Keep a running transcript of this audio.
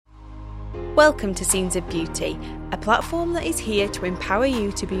Welcome to Scenes of Beauty, a platform that is here to empower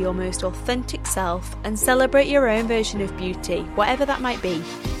you to be your most authentic self and celebrate your own version of beauty, whatever that might be.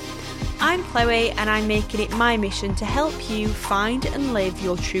 I'm Chloe, and I'm making it my mission to help you find and live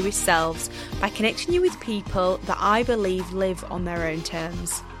your truest selves by connecting you with people that I believe live on their own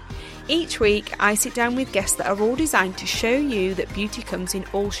terms. Each week, I sit down with guests that are all designed to show you that beauty comes in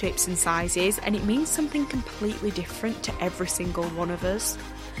all shapes and sizes, and it means something completely different to every single one of us.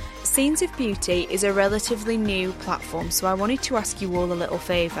 Scenes of Beauty is a relatively new platform, so I wanted to ask you all a little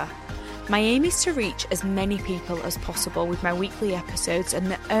favour. My aim is to reach as many people as possible with my weekly episodes, and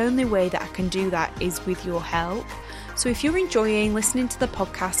the only way that I can do that is with your help. So if you're enjoying listening to the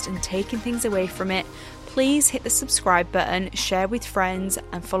podcast and taking things away from it, please hit the subscribe button, share with friends,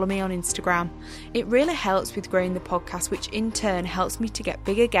 and follow me on Instagram. It really helps with growing the podcast, which in turn helps me to get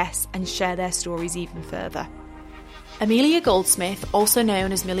bigger guests and share their stories even further. Amelia Goldsmith, also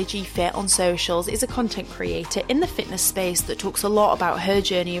known as Millie G Fit on socials, is a content creator in the fitness space that talks a lot about her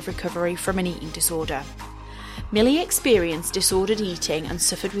journey of recovery from an eating disorder. Millie experienced disordered eating and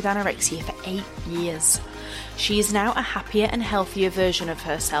suffered with anorexia for 8 years. She is now a happier and healthier version of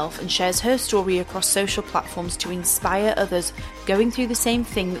herself and shares her story across social platforms to inspire others going through the same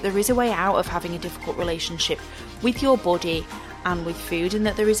thing, that there is a way out of having a difficult relationship with your body and with food, and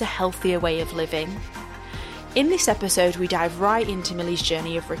that there is a healthier way of living. In this episode, we dive right into Millie's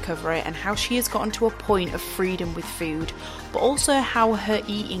journey of recovery and how she has gotten to a point of freedom with food, but also how her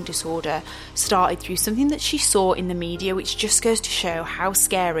eating disorder started through something that she saw in the media, which just goes to show how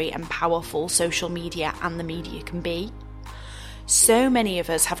scary and powerful social media and the media can be. So many of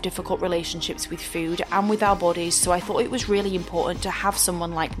us have difficult relationships with food and with our bodies, so I thought it was really important to have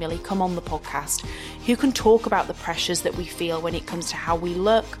someone like Millie come on the podcast who can talk about the pressures that we feel when it comes to how we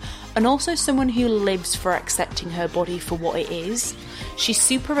look, and also someone who lives for accepting her body for what it is. She's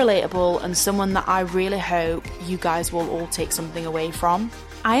super relatable and someone that I really hope you guys will all take something away from.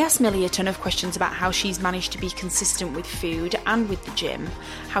 I asked Millie a ton of questions about how she's managed to be consistent with food and with the gym,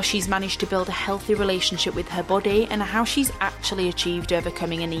 how she's managed to build a healthy relationship with her body, and how she's actually achieved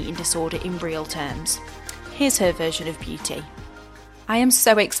overcoming an eating disorder in real terms. Here's her version of beauty. I am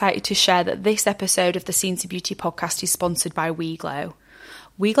so excited to share that this episode of the Scenes of Beauty podcast is sponsored by WeGlow.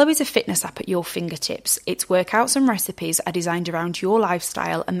 WeGlow is a fitness app at your fingertips. Its workouts and recipes are designed around your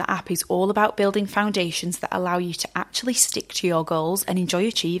lifestyle, and the app is all about building foundations that allow you to actually stick to your goals and enjoy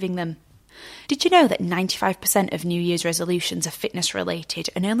achieving them. Did you know that 95% of New Year's resolutions are fitness related,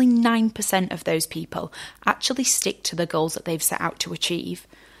 and only 9% of those people actually stick to the goals that they've set out to achieve?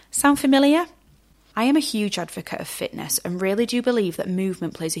 Sound familiar? I am a huge advocate of fitness and really do believe that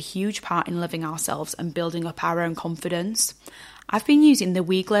movement plays a huge part in loving ourselves and building up our own confidence. I've been using the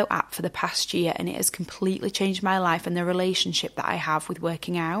WeGlow app for the past year, and it has completely changed my life and the relationship that I have with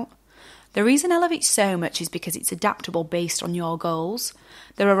working out. The reason I love it so much is because it's adaptable based on your goals.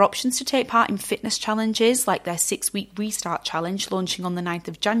 There are options to take part in fitness challenges like their 6-week restart challenge launching on the 9th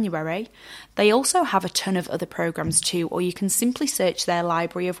of January. They also have a ton of other programs too, or you can simply search their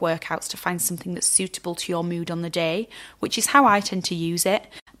library of workouts to find something that's suitable to your mood on the day, which is how I tend to use it.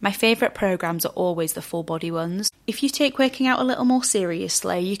 My favourite programs are always the full body ones. If you take working out a little more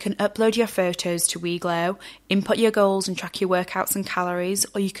seriously, you can upload your photos to WeGlow, input your goals and track your workouts and calories,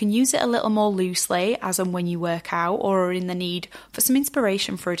 or you can use it a little more loosely as and when you work out or are in the need for some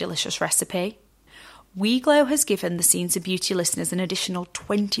inspiration for a delicious recipe. WeGlow has given the Scenes of Beauty listeners an additional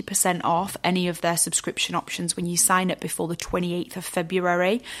 20% off any of their subscription options when you sign up before the 28th of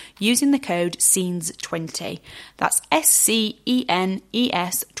February using the code SCENES20. That's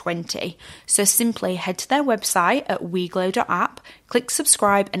SCENES 20. So simply head to their website at weglow.app, click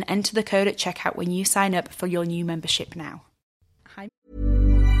subscribe and enter the code at checkout when you sign up for your new membership now.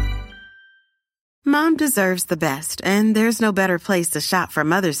 Mom deserves the best, and there's no better place to shop for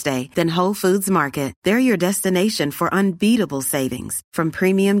Mother's Day than Whole Foods Market. They're your destination for unbeatable savings, from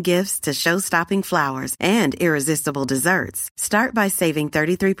premium gifts to show-stopping flowers and irresistible desserts. Start by saving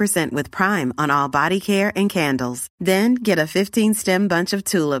 33% with Prime on all body care and candles. Then get a 15-stem bunch of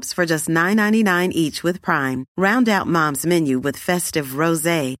tulips for just $9.99 each with Prime. Round out Mom's menu with festive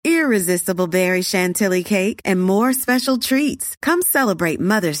rosé, irresistible berry chantilly cake, and more special treats. Come celebrate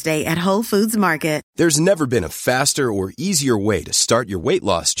Mother's Day at Whole Foods Market. There's never been a faster or easier way to start your weight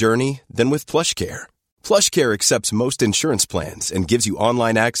loss journey than with PlushCare. PlushCare accepts most insurance plans and gives you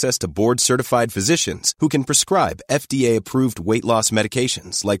online access to board-certified physicians who can prescribe FDA-approved weight loss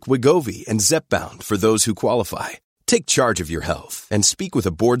medications like Wegovy and Zepbound for those who qualify. Take charge of your health and speak with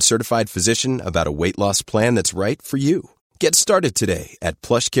a board-certified physician about a weight loss plan that's right for you. Get started today at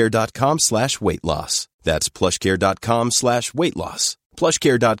plushcare.com/weight loss. That's plushcare.com/weight loss.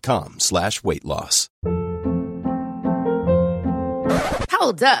 PlushCare.com/weight loss.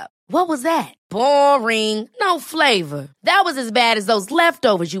 Hold up. What was that? Boring. No flavor. That was as bad as those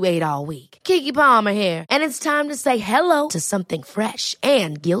leftovers you ate all week. Keke Palmer here, and it's time to say hello to something fresh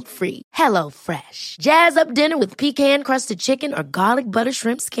and guilt-free. Hello Fresh. Jazz up dinner with pecan-crusted chicken or garlic butter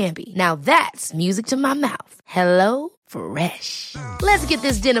shrimp scampi. Now that's music to my mouth. Hello Fresh. Let's get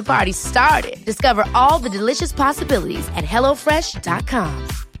this dinner party started. Discover all the delicious possibilities at HelloFresh.com.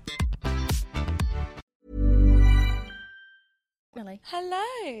 Millie,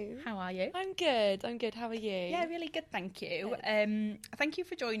 Hello. how are you? I'm good. How are you? Yeah, really good, thank you. Thank you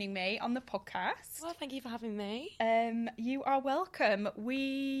for joining me on the podcast. Well, thank you for having me. You are welcome.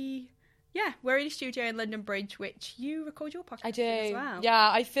 We're in a studio in London Bridge, which you record your podcast I do. in as well. Yeah,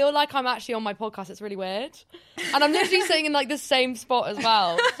 I feel like I'm actually on my podcast. It's really weird. And I'm literally sitting in like the same spot as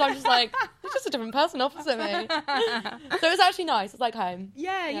well. So I'm just like, it's just a different person opposite me. So it's actually nice. It's like home.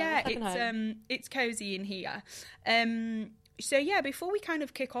 Yeah. It's home. It's cozy in here. So yeah, before we kind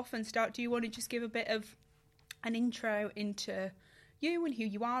of kick off and start, do you want to just give a bit of an intro into you and who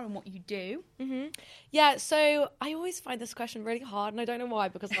you are and what you do? Mm-hmm. Yeah, so I always find this question really hard, and I don't know why,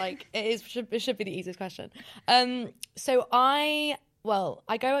 because like it should be the easiest question. So I go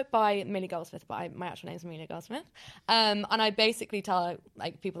by Millie Goldsmith, but my actual name is Amelia Goldsmith. And I basically tell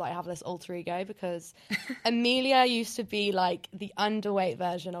like people that I have this alter ego because Amelia used to be like the underweight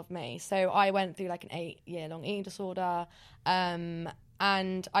version of me. So I went through like an 8-year-long eating disorder, and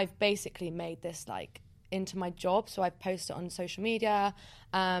I've basically made this like into my job. So I post it on social media,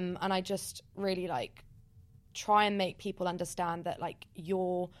 and I just really like try and make people understand that like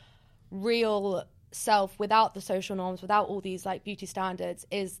your real self without the social norms, without all these like beauty standards,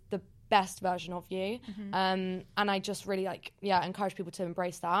 is the best version of you. And I just really like encourage people to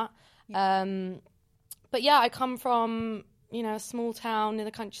embrace that. But yeah, I come from a small town in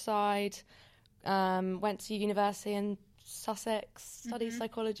the countryside, went to university in Sussex, studied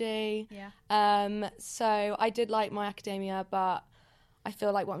psychology. So I did like my academia, but I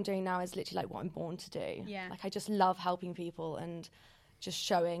feel like what I'm doing now is literally like what I'm born to do. Like I just love helping people and just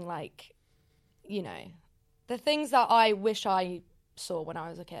showing like the things that I wish I saw when I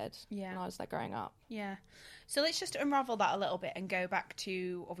was a kid, when I was like growing up. So let's just unravel that a little bit and go back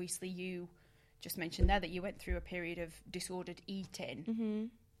to, obviously you just mentioned there that you went through a period of disordered eating.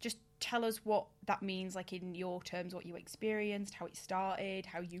 Just tell us what that means, like in your terms, what you experienced, how it started,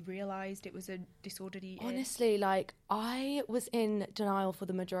 how you realised it was a disordered eating. Honestly, like I was in denial for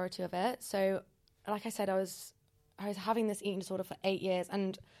the majority of it. So like I said, I was having this eating disorder for 8 years,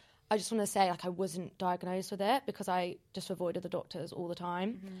 and I just want to say, like, I wasn't diagnosed with it because I just avoided the doctors all the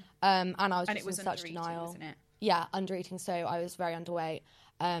time. And I was just in such denial. Wasn't it? Yeah, undereating. So I was very underweight.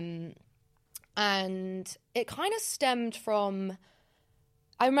 And it kind of stemmed from,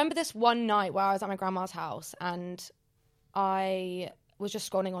 I remember this one night where I was at my grandma's house and I was just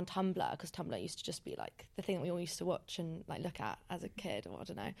scrolling on Tumblr, because Tumblr used to just be like the thing that we all used to watch and like look at as a kid, or I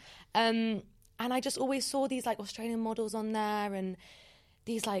don't know. And I just always saw these like Australian models on there and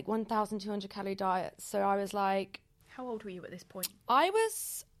these like 1,200 calorie diets. So I was like... How old were you at this point? I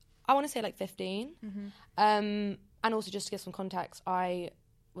want to say like 15. And also just to give some context, I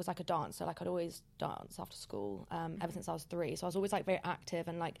was like a dancer. Like I'd always dance after school ever since I was 3. So I was always like very active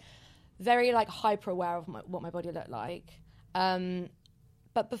and like very like hyper aware of what my body looked like.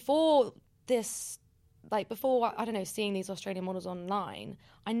 But before this, like before, I don't know, seeing these Australian models online,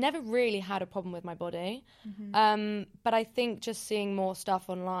 I never really had a problem with my body. But I think just seeing more stuff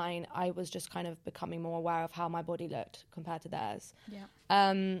online, I was just kind of becoming more aware of how my body looked compared to theirs.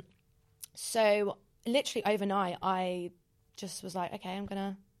 So literally overnight, I just was like, okay, I'm going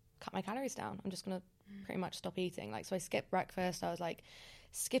to cut my calories down. I'm just going to pretty much stop eating. Like, so I skipped breakfast. I was like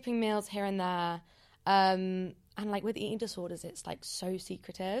skipping meals here and there. And like with eating disorders, it's like so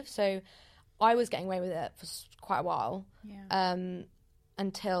secretive. So I was getting away with it for quite a while,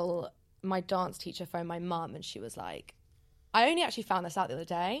 until my dance teacher phoned my mum, and she was like, I only actually found this out the other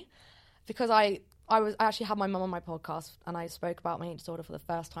day because I actually had my mum on my podcast and I spoke about my eating disorder for the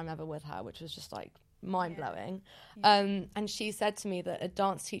first time ever with her, which was just like mind-blowing. And she said to me that a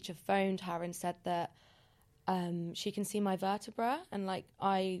dance teacher phoned her and said that she can see my vertebra and like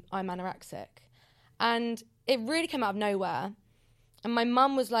I'm anorexic. And it really came out of nowhere. And my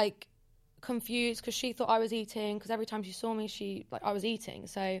mum was like confused because she thought I was eating, because every time she saw me, I was eating.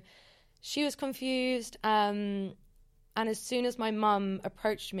 So she was confused. And as soon as my mum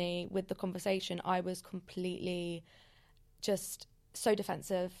approached me with the conversation, I was completely just so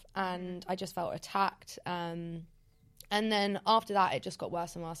defensive and I just felt attacked. And then after that, it just got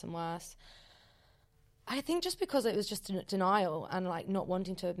worse and worse and worse. I think just because it was just denial and like not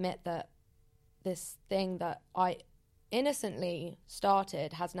wanting to admit that this thing that I innocently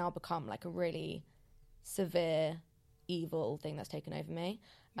started has now become like a really severe evil thing that's taken over me.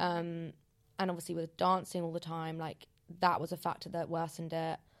 And obviously with dancing all the time, like that was a factor that worsened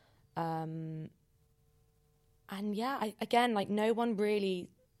it. And yeah, again, like no one really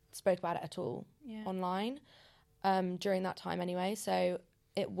spoke about it at all online during that time anyway. So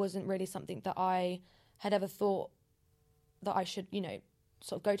it wasn't really something that I had ever thought that I should, you know,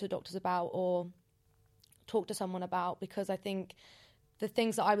 sort of go to the doctors about or talk to someone about, because I think the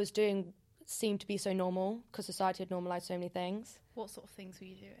things that I was doing seemed to be so normal because society had normalised so many things. What sort of things were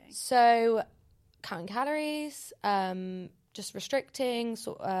you doing? So counting calories, just restricting,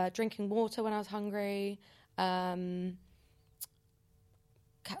 drinking water when I was hungry, like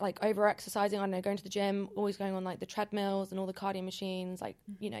over-exercising, I don't know, going to the gym, always going on like the treadmills and all the cardio machines, like,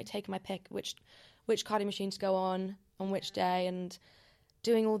 you know, taking my pick which cardio machine to go on which day, and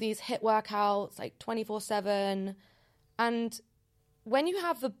doing all these HIIT workouts like 24/7. And when you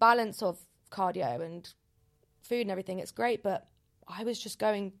have the balance of cardio and food and everything, it's great, but I was just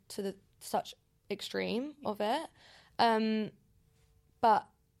going to such extreme of it. But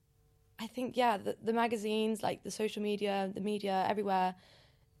I think, yeah, the magazines, like the social media, the media, everywhere,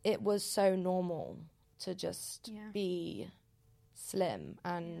 it was so normal to just be slim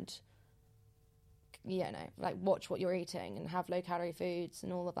and, you know, like watch what you're eating and have low calorie foods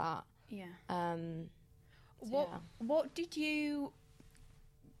and all of that. Yeah. What did you,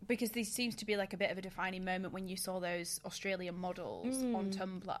 because this seems to be like a bit of a defining moment when you saw those Australian models on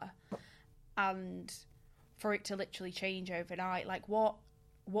Tumblr, and for it to literally change overnight, like what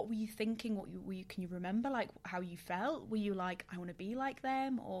were you thinking? Can you remember like how you felt? Were you like, I want to be like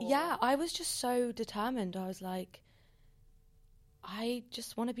them? Or yeah, I was just so determined. I was like, I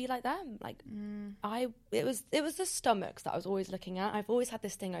just want to be like them. Like it was the stomachs that I was always looking at. I've always had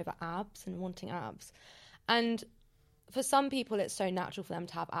this thing over abs and wanting abs, and for some people it's so natural for them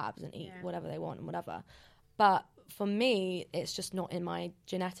to have abs and eat whatever they want and whatever, but for me it's just not in my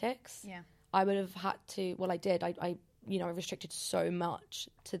genetics. I would have had to, well, I did, I you know, I restricted so much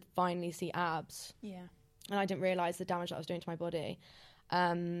to finally see abs, and I didn't realise the damage that I was doing to my body.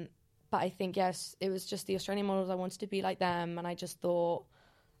 But I think, yes, it was just the Australian models. I wanted to be like them, and I just thought,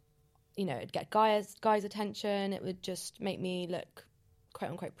 you know, it'd get guys' attention. It would just make me look,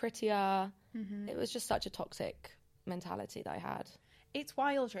 quote unquote, prettier. It was just such a toxic mentality that I had. It's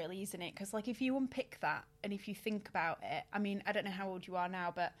wild, really, isn't it? Because, like, if you unpick that and if you think about it, I mean, I don't know how old you are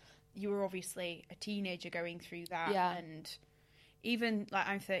now, but you were obviously a teenager going through that. And even, like,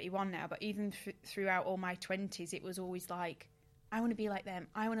 I'm 31 now, but even throughout all my 20s, it was always like, I want to be like them.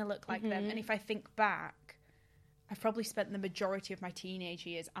 I want to look like them. And if I think back, I've probably spent the majority of my teenage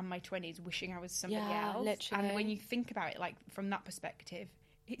years and my 20s wishing I was somebody else. Literally. And when you think about it, like, from that perspective,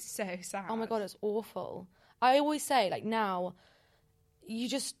 it's so sad. Oh, my God, it's awful. I always say, like, now, you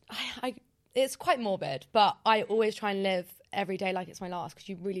just... it's quite morbid, but I always try and live every day like it's my last, because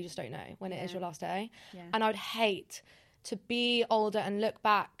you really just don't know when it is your last day. And I would hate to be older and look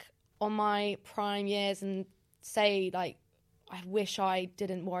back on my prime years and say, like, I wish I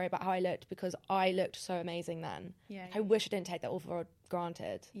didn't worry about how I looked, because I looked so amazing then. I wish I didn't take that all for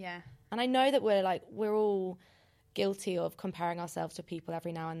granted. And I know that we're all guilty of comparing ourselves to people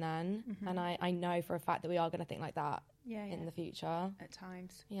every now and then. And I know for a fact that we are going to think like that in the future. At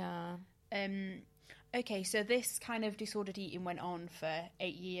times. Okay, so this kind of disordered eating went on for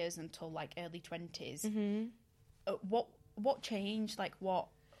 8 years until like early 20s. What changed? Like what?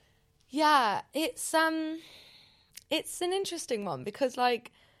 Yeah, it's an interesting one, because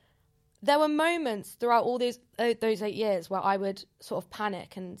like there were moments throughout all those 8 years where I would sort of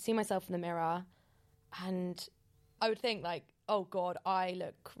panic and see myself in the mirror, and I would think like, oh God, I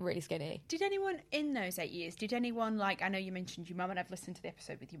look really skinny. Did anyone in those 8 years, like, I know you mentioned your mum, and I've listened to the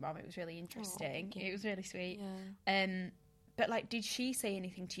episode with your mum, it was really interesting. It was really sweet. But like, did she say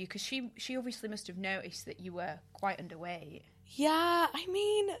anything to you? Because she obviously must have noticed that you were quite underweight. Yeah, I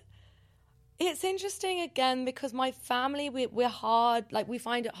mean, it's interesting again, because my family, we're hard, like we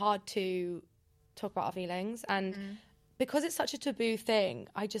find it hard to talk about our feelings, and because it's such a taboo thing,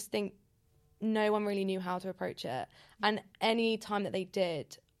 I just think no one really knew how to approach it. And any time that they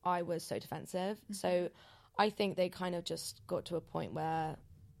did, I was so defensive. So I think they kind of just got to a point where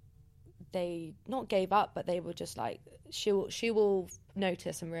they not gave up, but they were just like, she will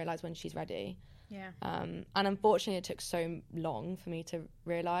notice and realise when she's ready. And unfortunately it took so long for me to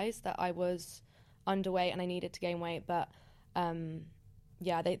realise that I was underweight and I needed to gain weight. But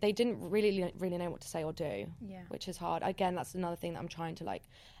they didn't really know what to say or do, which is hard. Again, that's another thing that I'm trying to like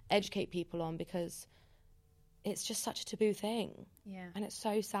educate people on, because it's just such a taboo thing. Yeah. And it's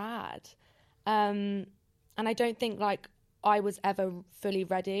so sad. And I don't think like I was ever fully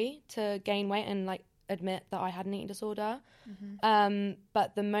ready to gain weight and like admit that I had an eating disorder.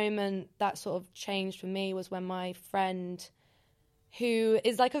 But the moment that sort of changed for me was when my friend, who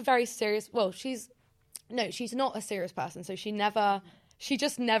is like a very serious, well, she's not a serious person. So she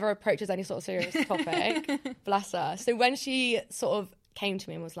just never approaches any sort of serious topic. Bless her. So when she sort of came to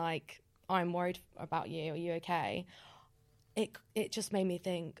me and was like, I'm worried about you, are you okay? It just made me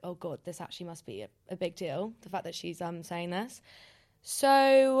think, oh God, this actually must be a big deal, the fact that she's saying this.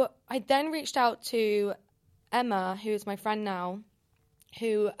 So I then reached out to Emma, who's my friend now,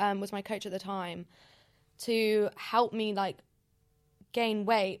 who was my coach at the time, to help me like gain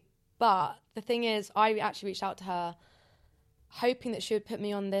weight. But the thing is, I actually reached out to her hoping that she would put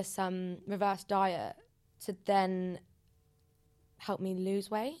me on this reverse diet to then help me lose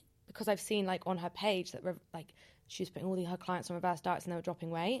weight, because I've seen like on her page that like she was putting all her clients on reverse diets and they were dropping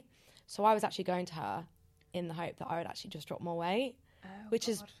weight. So I was actually going to her in the hope that I would actually just drop more weight, which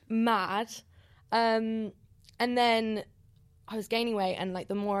is mad. And then I was gaining weight, and like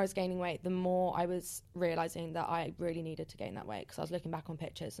the more I was gaining weight, the more I was realizing that I really needed to gain that weight, because I was looking back on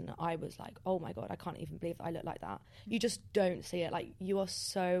pictures and I was like, oh my God, I can't even believe that I look like that. You just don't see it. Like, you are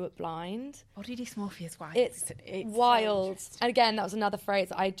so blind. Body dysmorphia is wild. It's wild. And again, that was another phrase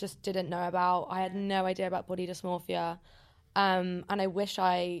that I just didn't know about. I had no idea about body dysmorphia. And I wish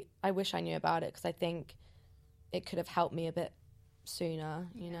I knew about it, because I think it could have helped me a bit sooner,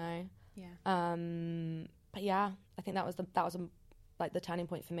 you know? Yeah. But yeah, I think that was like the turning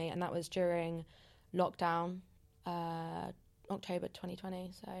point for me, and that was during lockdown, October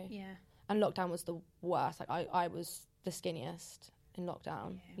 2020. So Yeah. and lockdown was the worst. Like I was the skinniest in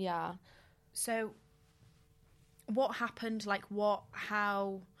lockdown. Yeah. So what happened? Like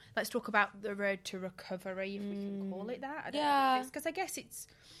how? Let's talk about the road to recovery, if we can call it that. I don't know, because I guess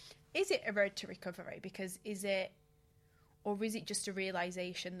is it a road to recovery? Because is it just a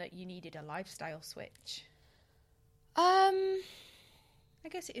realization that you needed a lifestyle switch? I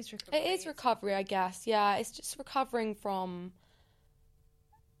guess it is recovery. It is recovery, I guess. Yeah, it's just recovering from,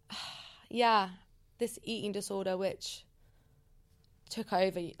 this eating disorder, which took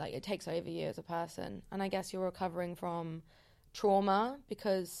over, like it takes over you as a person. And I guess you're recovering from trauma,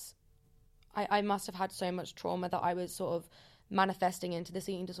 because I must have had so much trauma that I was sort of manifesting into this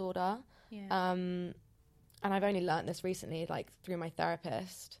eating disorder. Yeah. And I've only learnt this recently, like through my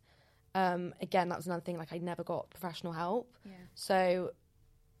therapist. Again, that was another thing, like I never got professional help. Yeah. So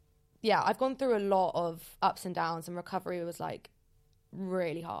yeah, I've gone through a lot of ups and downs, and recovery was like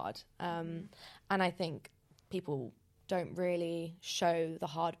really hard. And I think people don't really show the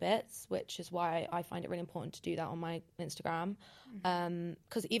hard bits, which is why I find it really important to do that on my Instagram.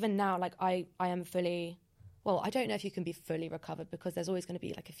 Because even now, like I am fully, well, I don't know if you can be fully recovered, because there's always going to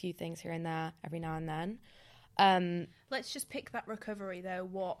be like a few things here and there every now and then. Let's just pick that recovery though.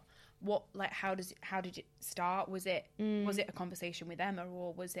 What like how did it start? Was it a conversation with Emma,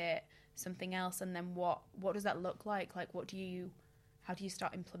 or was it something else? And then what does that look like? Like how do you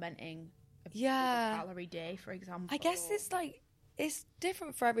start implementing a calorie day, for example? I guess it's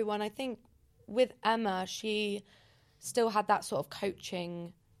different for everyone. I think with Emma, she still had that sort of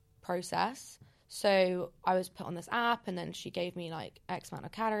coaching process. So I was put on this app, and then she gave me like X amount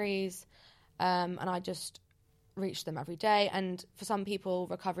of calories, and I just reach them every day. And for some people,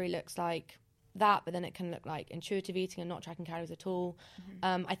 recovery looks like that, but then it can look like intuitive eating and not tracking calories at all.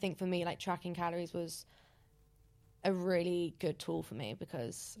 I think for me, like tracking calories was a really good tool for me,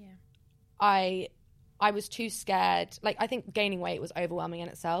 because I was too scared. Like, I think gaining weight was overwhelming in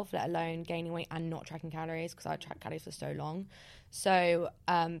itself, let alone gaining weight and not tracking calories, because I tracked calories for so long. So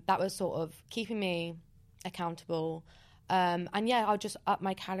that was sort of keeping me accountable. And yeah, I'll just up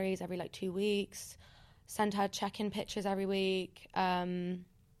my calories every like 2 weeks, send her check-in pictures every week.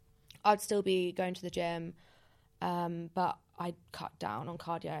 I'd still be going to the gym, but I'd cut down on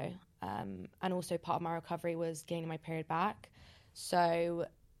cardio. And also part of my recovery was gaining my period back. So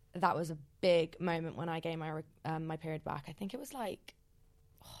that was a big moment when I gained my period back. I think it was like,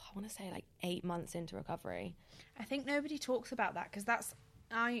 I want to say like 8 months into recovery. I think nobody talks about that, because that's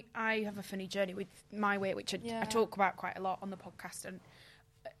I have a funny journey with my weight, which I talk about quite a lot on the podcast, and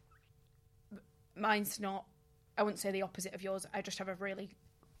mine's not, I wouldn't say the opposite of yours. I just have a really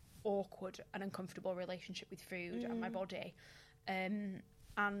awkward and uncomfortable relationship with food and my body. And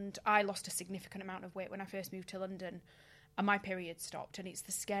I lost a significant amount of weight when I first moved to London, and my period stopped, and it's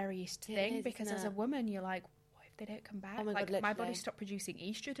the scariest thing, because as a woman, you're like, they don't come back. Oh my like God, my body stopped producing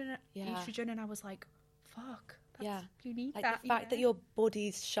estrogen, and I was like, fuck, You need like that. the fact that your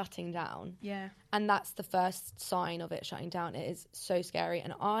body's shutting down. Yeah. And that's the first sign of it shutting down. It is so scary.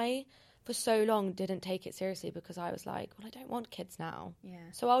 And I, for so long, didn't take it seriously because I was like, well, I don't want kids now. Yeah.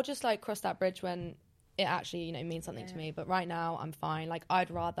 So I'll just like cross that bridge when it actually, you know, means something to me. But right now, I'm fine. Like,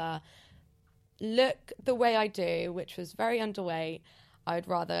 I'd rather look the way I do, which was very underweight. I'd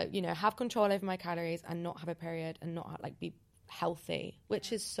rather, you know, have control over my calories and not have a period and not like be healthy,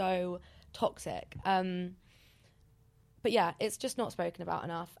 which is so toxic. But yeah, it's just not spoken about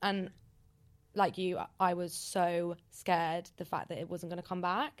enough. And like you, I was so scared the fact that it wasn't going to come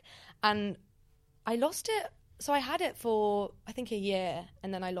back. And I lost it. So I had it for, I think, a year.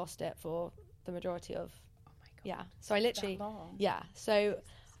 And then I lost it for the majority of, Oh my God. yeah. So I literally, That long? yeah. So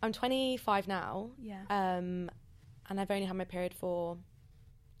I'm 25 now. Yeah. And I've only had my period for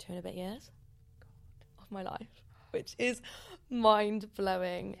 2 and a bit years of my life, which is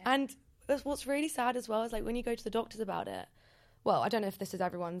mind-blowing. Yeah. And what's really sad as well is like when you go to the doctors about it, well, I don't know if this is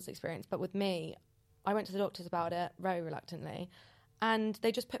everyone's experience, but with me, I went to the doctors about it very reluctantly, and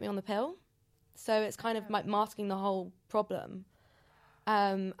they just put me on the pill. So it's kind of like masking the whole problem.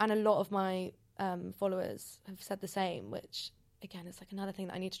 And a lot of my followers have said the same, which, again, it's like another thing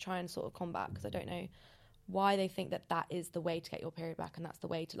that I need to try and sort of combat, because I don't know why they think that that is the way to get your period back and that's the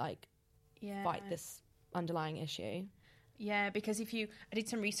way to, like, fight this underlying issue. Yeah, because I did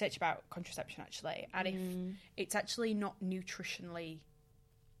some research about contraception actually, and if it's actually not nutritionally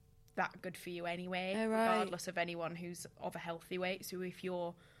that good for you anyway, regardless of anyone who's of a healthy weight. So if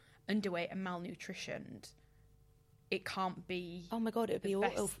you're underweight and malnutritioned, it can't be. Oh my God, it would be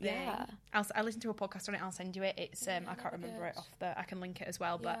awful. Yeah. I listened to a podcast on it. I'll send you it. It's I can't remember it I can link it as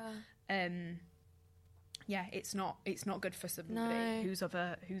well, but yeah, it's not good for somebody who's of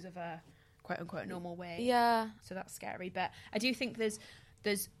a quote unquote normal weight. Yeah. So that's scary. But I do think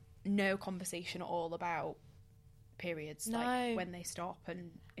there's no conversation at all about periods, like when they stop and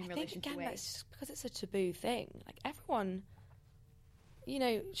in relation to weight. That's just because it's a taboo thing. Like, everyone, you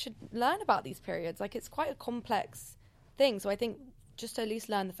know, should learn about these periods. Like, it's quite a complex thing. So I think just to at least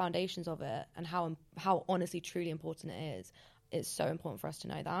learn the foundations of it and how honestly, truly important it is. It's so important for us to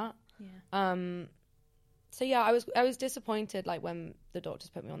know that. Yeah. So yeah, I was disappointed, like, when the doctors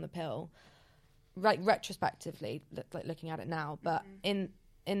put me on the pill, like, retrospectively, like, looking at it now. But in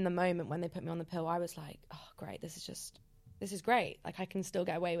the moment when they put me on the pill, I was like, oh, great, this is great. Like, I can still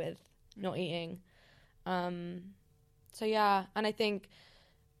get away with not eating. So yeah, and I think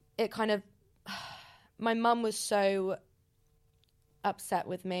it kind of, my mum was so upset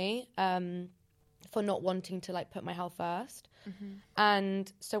with me for not wanting to, like, put my health first.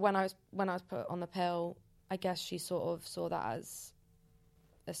 And so when I was put on the pill, I guess she sort of saw that as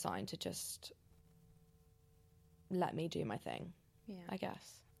a sign to just let me do my thing. Yeah, I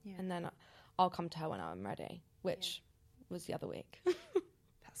guess. Yeah. And then I'll come to her when I'm ready, which was the other week.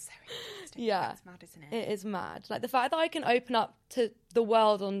 That's so interesting. Yeah. That's mad, isn't it? It is mad. Like, the fact that I can open up to the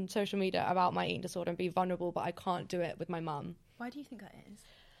world on social media about my eating disorder and be vulnerable, but I can't do it with my mum. Why do you think that is?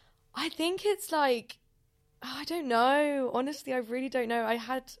 I think it's like, I don't know. Honestly, I really don't know. I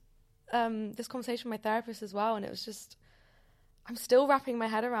had this conversation with my therapist as well, and it was just, I'm still wrapping my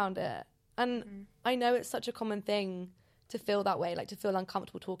head around it. And I know it's such a common thing to feel that way, like to feel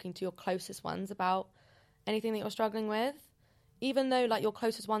uncomfortable talking to your closest ones about anything that you're struggling with, even though, like, your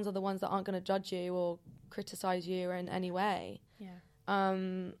closest ones are the ones that aren't going to judge you or criticize you in any way. Yeah.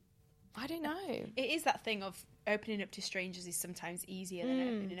 I don't know. It is that thing of opening up to strangers is sometimes easier than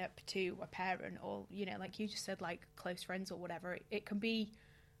opening up to a parent, or, you know, like you just said, like close friends or whatever. It can be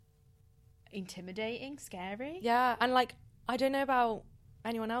intimidating, scary. Yeah, and, like, I don't know about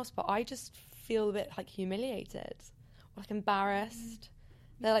anyone else, but I just feel a bit, like, humiliated or, like, embarrassed.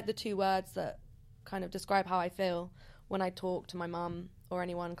 They're, like, the two words that kind of describe how I feel when I talk to my mum or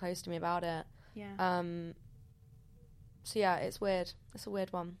anyone close to me about it. Yeah. So yeah, it's weird. It's a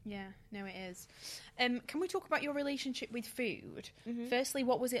weird one. Yeah, no, it is. Can we talk about your relationship with food? Firstly,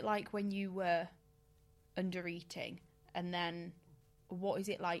 what was it like when you were under eating, and then what is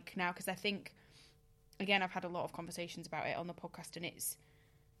it like now? Because I think, again, I've had a lot of conversations about it on the podcast, and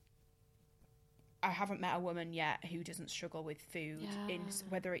I haven't met a woman yet who doesn't struggle with food, in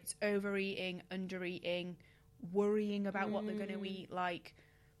whether it's overeating, undereating, worrying about what they're going to eat, like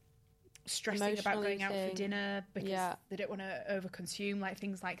stressing about going out for dinner because they don't want to overconsume, like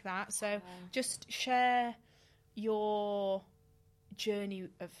things like that. So just share your journey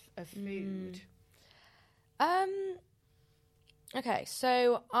of food. Okay,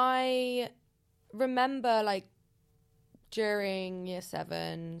 so I remember, like, during year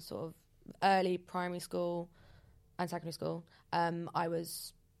 7, sort of early primary school and secondary school, I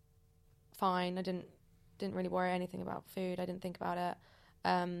was fine. I didn't didn't really worry anything about food. I didn't think about it.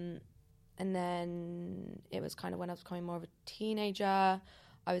 And then it was kind of when I was becoming more of a teenager,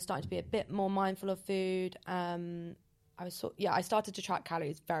 I was starting to be a bit more mindful of food. I started to track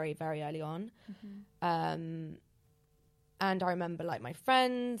calories very, very early on. And I remember like my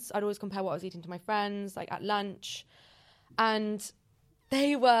friends, I'd always compare what I was eating to my friends, like at lunch. And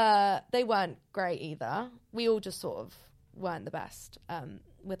they weren't great either. We all just sort of weren't the best in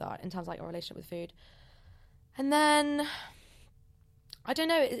terms of like our relationship with food. And then, I don't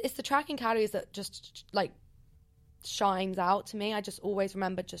know, it's the tracking calories that just like shines out to me. I just always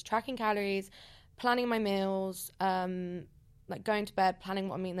remember just tracking calories, planning my meals, like going to bed, planning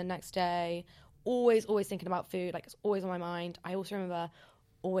what I'm eating the next day, always thinking about food, like it's always on my mind. I also remember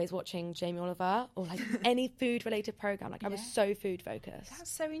always watching Jamie Oliver or like any food related program. Like I was so food focused. That's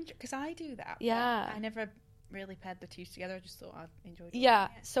so interesting because I do that. Yeah. I never really paired the two together. I just thought I enjoyed it. Yeah.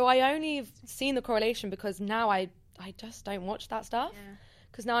 So I only seen the correlation because now I just don't watch that stuff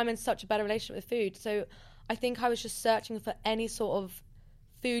because now I'm in such a better relationship with food. So I think I was just searching for any sort of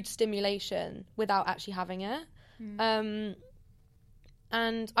food stimulation without actually having it.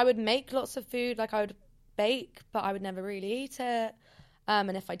 And I would make lots of food, like I would bake, but I would never really eat it.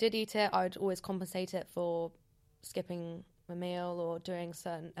 And if I did eat it, I would always compensate it for skipping a meal or doing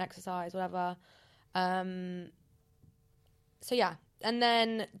certain exercise, whatever. So yeah. And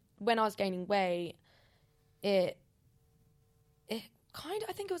then when I was gaining weight, it kind of,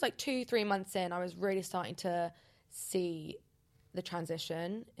 I think it was like 2-3 months in, I was really starting to see the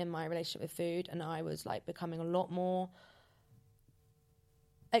transition in my relationship with food, and I was like becoming a lot more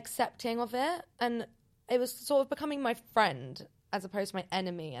accepting of it, and it was sort of becoming my friend as opposed to my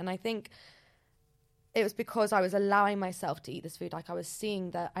enemy. And I think it was because I was allowing myself to eat this food. Like I was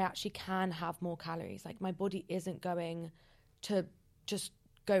seeing that I actually can have more calories. Like my body isn't going to just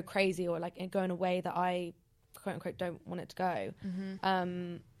go crazy or like go in a way that I quote unquote don't want it to go.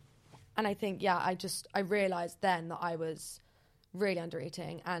 And I think, I realized then that I was really under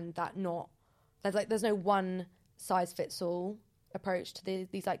eating, and that there's no one size fits all approach to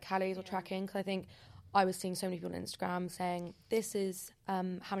these like calories or tracking. Because I think I was seeing so many people on Instagram saying this is how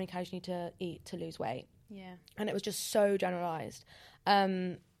many calories you need to eat to lose weight, and it was just so generalized.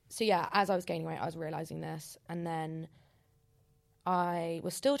 So yeah, as I was gaining weight, I was realizing this, and then I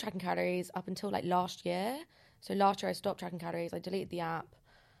was still tracking calories up until like last year. So last year I stopped tracking calories, I deleted the app,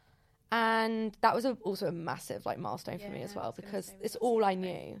 and that was also a massive like milestone for me as well, because it's all I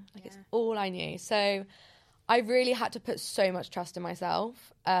knew. It's all I knew. So I really had to put so much trust in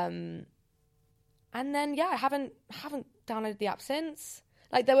myself. And then I haven't downloaded the app since.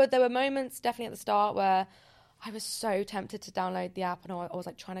 Like there were moments definitely at the start where I was so tempted to download the app, and I was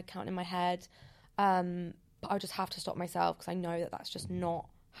like trying to count in my head. But I would just have to stop myself because I know that that's just not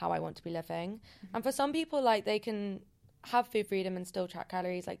how I want to be living. And for some people, like they can have food freedom and still track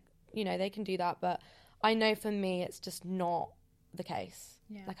calories, like, you know, they can do that. But I know for me, it's just not the case.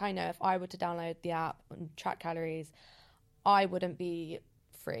 Like I know if I were to download the app and track calories, I wouldn't be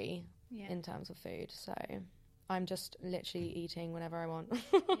free in terms of food. So I'm just literally eating whenever I want.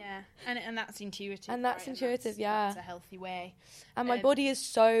 And that's intuitive. And that's intuitive, that's a healthy way. And my body is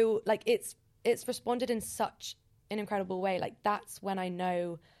so, like, it's responded in such an incredible way. Like that's when I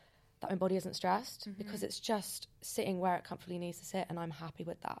know that my body isn't stressed, because it's just sitting where it comfortably needs to sit, and I'm happy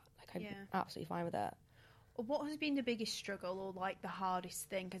with that. Like I'm absolutely fine with it. What has been the biggest struggle, or like the hardest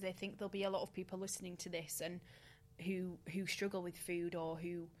thing? Because I think there'll be a lot of people listening to this and who struggle with food, or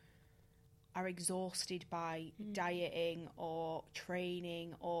who are exhausted by dieting or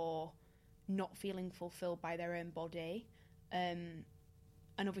training or not feeling fulfilled by their own body. And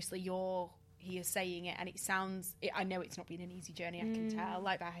obviously you're here saying it, and it sounds, I know it's not been an easy journey, I can tell,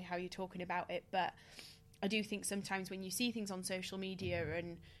 like by how you're talking about it, but I do think sometimes when you see things on social media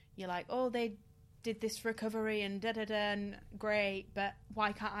and you're like, oh, they did this recovery and da-da-da, and great, but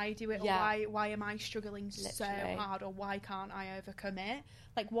why can't I do it? Or why am I struggling so hard? Or why can't I overcome it?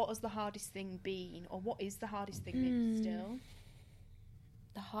 Like, what has the hardest thing been? Or what is the hardest thing maybe still?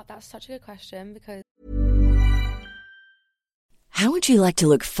 That's such a good question, because... How would you like to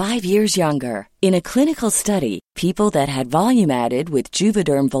look 5 years younger? In a clinical study, people that had volume added with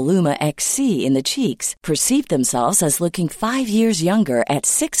Juvederm Voluma XC in the cheeks perceived themselves as looking 5 years younger at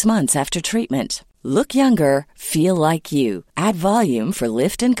 6 months after treatment. Look younger, feel like you. Add volume for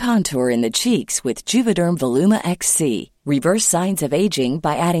lift and contour in the cheeks with Juvederm Voluma XC. Reverse signs of aging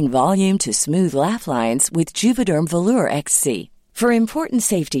by adding volume to smooth laugh lines with Juvederm Volure XC. For important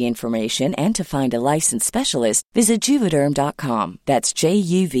safety information and to find a licensed specialist, visit Juvederm.com. That's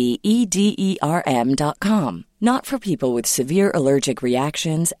JUVEDERM.com. Not for people with severe allergic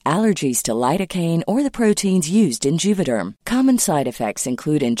reactions, allergies to lidocaine, or the proteins used in Juvederm. Common side effects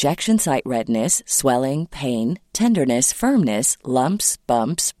include injection site redness, swelling, pain, tenderness, firmness, lumps,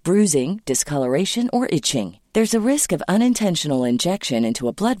 bumps, bruising, discoloration, or itching. There's a risk of unintentional injection into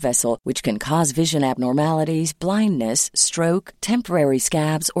a blood vessel, which can cause vision abnormalities, blindness, stroke, temporary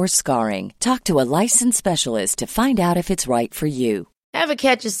scabs, or scarring. Talk to a licensed specialist to find out if it's right for you. Ever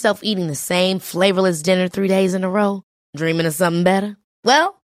catch yourself eating the same flavorless dinner 3 days in a row? Dreaming of something better?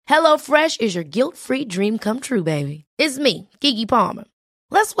 Well, HelloFresh is your guilt-free dream come true, baby. It's me, Keke Palmer.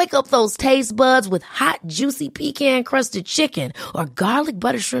 Let's wake up those taste buds with hot, juicy pecan-crusted chicken or garlic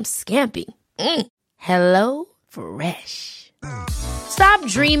butter shrimp scampi. Hello Fresh. Stop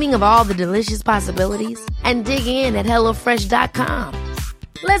dreaming of all the delicious possibilities and dig in at HelloFresh.com.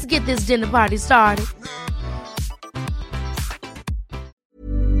 Let's get this dinner party started.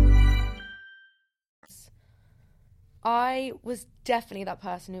 I was definitely that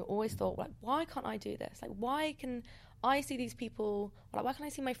person who always thought, like, why can't I do this? Like, why can I see these people, like, why can't I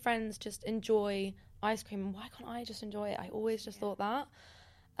see my friends just enjoy ice cream? And why can't I just enjoy it? I always just thought that.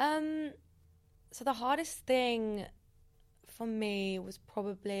 So the hardest thing for me was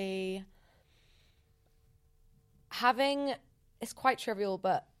probably it's quite trivial,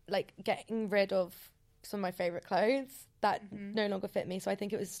 but like getting rid of some of my favourite clothes that no longer fit me. So I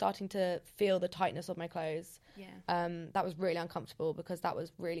think it was starting to feel the tightness of my clothes. Yeah. That was really uncomfortable because that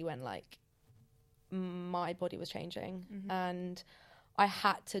was really when like my body was changing and I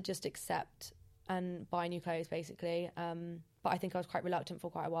had to just accept and buy new clothes basically. But I think I was quite reluctant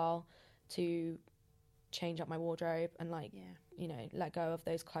for quite a while to change up my wardrobe and like, you know, let go of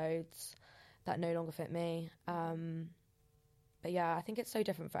those clothes that no longer fit me. But yeah, I think it's so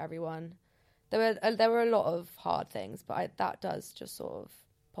different for everyone. There were a lot of hard things, but that does just sort of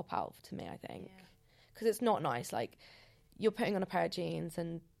pop out to me, I think. Because it's not nice. Like, you're putting on a pair of jeans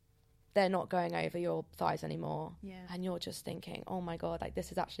and they're not going over your thighs anymore. Yeah. And you're just thinking, oh my God, like,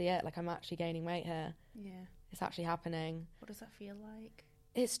 this is actually it. Like, I'm actually gaining weight here. Yeah. It's actually happening. What does that feel like?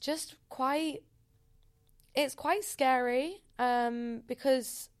 It's just quite scary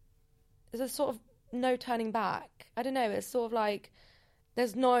because there's a sort of no turning back. I don't know. It's sort of like,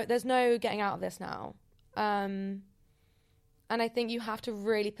 there's no getting out of this now. And I think you have to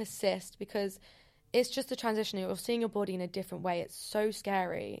really persist because it's just a transition. You're seeing your body in a different way. It's so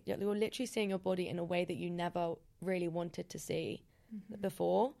scary. You're literally seeing your body in a way that you never really wanted to see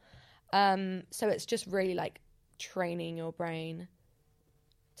before. So it's just really like training your brain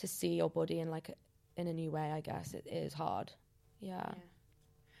to see your body in a new way, I guess. It is hard. Yeah.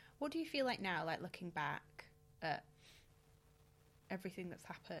 What do you feel like now, like looking back at everything that's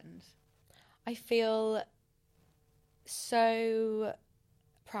happened? I feel so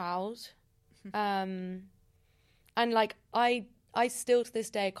proud. And like I still to this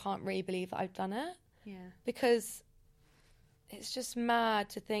day can't really believe that I've done it. Yeah. Because it's just mad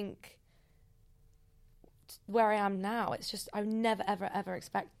to think where I am now. It's just I would never ever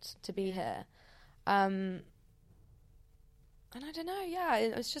expect to be here. And I don't know,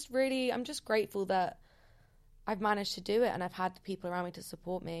 it's just really, I'm just grateful that I've managed to do it and I've had the people around me to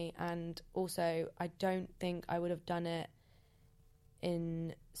support me. And also, I don't think I would have done it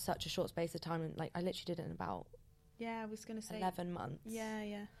in such a short space of time. And like, I literally did it in about 11 months.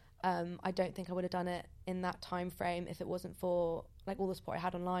 Yeah. I don't think I would have done it in that time frame if it wasn't for like all the support I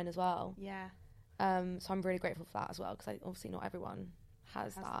had online as well. Yeah. So I'm really grateful for that as well because obviously not everyone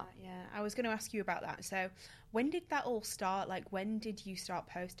has that. Yeah, I was going to ask you about that. So when did that all start? Like, when did you start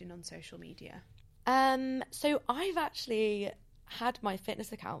posting on social media? So I've actually had my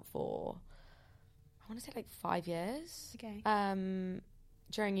fitness account for, I want to say like 5 years. Okay.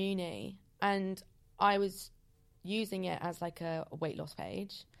 During uni, and I was using it as like a weight loss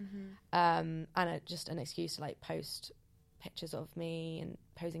page, and just an excuse to like post pictures of me and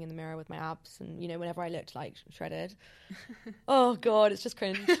posing in the mirror with my abs, and you know, whenever I looked like shredded. Oh God, it's just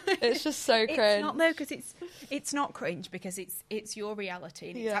cringe. It's just so cringe. It's not though, because it's not cringe because it's your reality,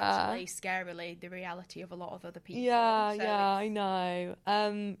 and it's actually scarily the reality of a lot of other people. Yeah, so I know.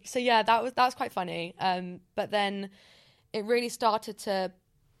 So yeah, that was quite funny. But then it really started to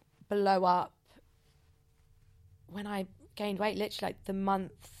blow up when I gained weight. Literally like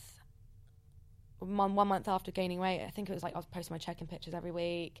one month after gaining weight. I think it was like I was posting my check-in pictures every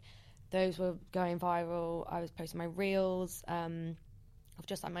week. Those were going viral. I was posting my reels of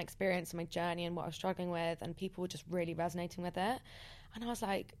just like my experience and my journey and what I was struggling with, and people were just really resonating with it. And I was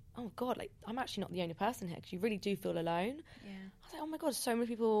like, oh God, like I'm actually not the only person here, because you really do feel alone. Yeah. I was like, oh my God, so many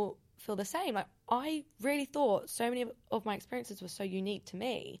people feel the same. Like I really thought so many of my experiences were so unique to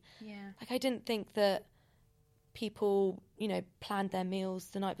me. Yeah. Like I didn't think that people, you know, planned their meals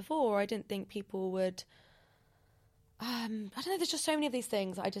the night before. I didn't think people would, I don't know, there's just so many of these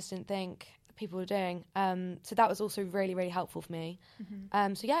things I just didn't think people were doing. So that was also really, really helpful for me.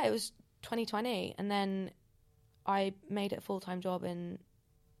 So yeah, it was 2020, and then I made it a full-time job in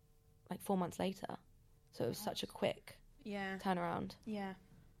like 4 months later. So it was such a quick turnaround. Yeah.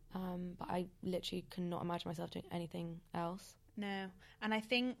 But I literally could not imagine myself doing anything else. No. And I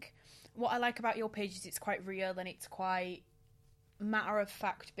think what I like about your page is it's quite real and it's quite matter of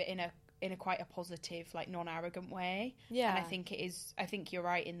fact, but in a quite a positive, like non-arrogant way. Yeah. And I think you're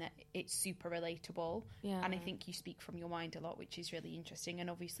right in that it's super relatable. Yeah. And I think you speak from your mind a lot, which is really interesting. And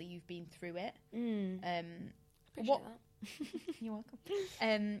obviously you've been through it. Appreciate that. You're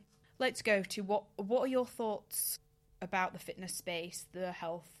welcome. Let's go to what are your thoughts about the fitness space, the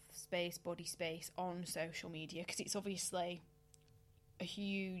health space, body space on social media? Because it's obviously a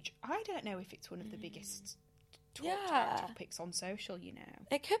huge, I don't know if it's one of the biggest topics on social, you know.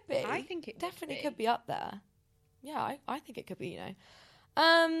 It could be. I think it definitely would be. could be up there. Yeah, I think it could be, you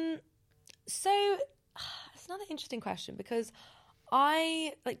know. So it's another interesting question, because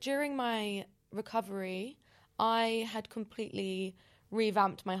during my recovery, I had completely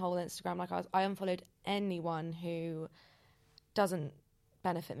revamped my whole Instagram. Like I unfollowed anyone who doesn't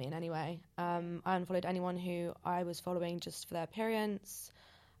benefit me in any way. I unfollowed anyone who I was following just for their appearance.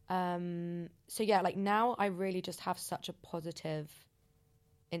 So yeah, like now I really just have such a positive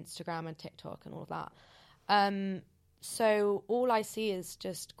Instagram and TikTok and all of that. So all I see is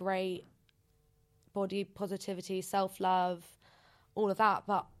just great body positivity, self-love, all of that.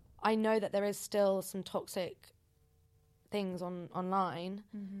 But I know that there is still some toxic things online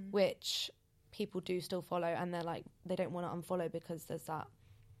which people do still follow, and they're like, they don't want to unfollow because there's that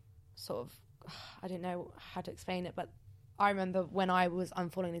sort of, I don't know how to explain it, but I remember when I was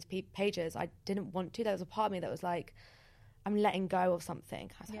unfollowing these pages, I didn't want to. There was a part of me that was like, I'm letting go of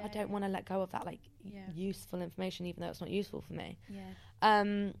something. I was like, I don't want to let go of that useful information, even though it's not useful for me.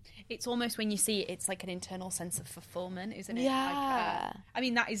 It's almost, when you see it, it's like an internal sense of fulfillment, isn't it? Yeah. I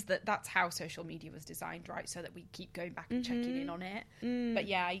mean, that's how social media was designed, right? So that we keep going back and checking in on it. But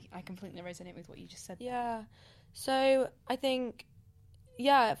yeah, I completely resonate with what you just said. Yeah. So I think,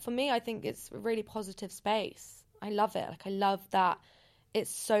 yeah, for me, I think it's a really positive space. I love it. Like, I love that it's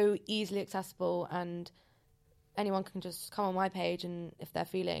so easily accessible, and anyone can just come on my page, and if they're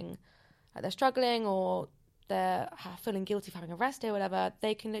feeling like they're struggling or they're feeling guilty for having a rest day or whatever,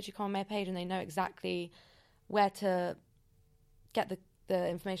 they can literally come on my page and they know exactly where to get the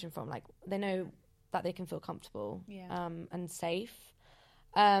information from. Like, they know that they can feel comfortable and safe.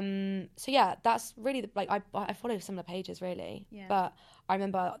 So yeah, that's really I follow similar pages really, but I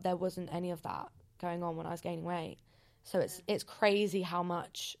remember there wasn't any of that going on when I was gaining weight. So it's crazy how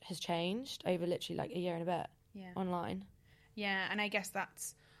much has changed over literally like a year and a bit online. Yeah, and I guess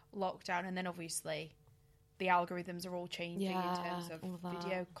that's lockdown, and then obviously the algorithms are all changing in terms of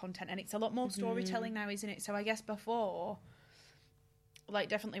video content, and it's a lot more storytelling now, isn't it? So I guess before, like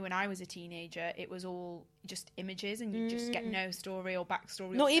definitely when I was a teenager, it was all just images, and you just get no story or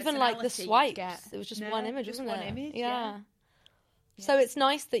backstory. Not or even like the swipes. It was just one image, just wasn't one it? image. Yeah. So it's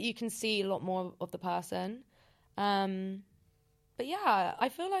nice that you can see a lot more of the person. But yeah, I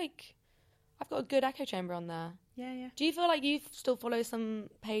feel like I've got a good echo chamber on there. Yeah. Do you feel like you still follow some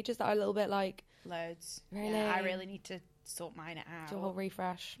pages that are a little bit like... Loads. Really? Yeah, I really need to sort mine out. Do a whole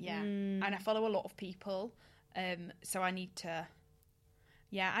refresh. Yeah. And I follow a lot of people. So I need to...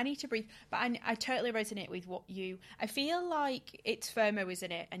 Yeah, I need to breathe. But I totally resonate with what you... I feel like it's FOMO,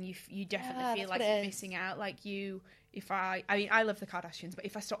 isn't it? And you definitely feel like you're missing out. Like you... I mean, I love the Kardashians, but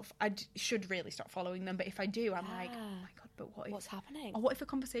if I stop... I should really stop following them. But if I do, I'm like, oh my God, but what if... What's happening? Or what if a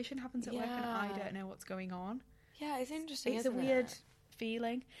conversation happens at work and I don't know what's going on? Yeah, it's interesting, It's a weird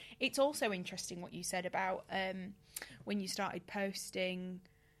feeling. It's also interesting what you said about when you started posting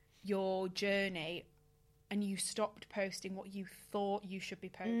your journey and you stopped posting what you thought you should be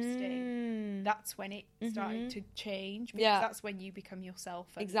posting. That's when it started to change, because that's when you become yourself.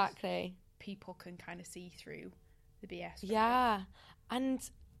 And exactly. People can kind of see through the BS. Yeah. And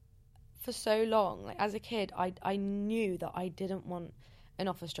for so long, like as a kid, I knew that I didn't want an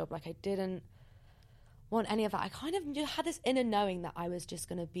office job. Like I didn't want any of that. I kind of had this inner knowing that I was just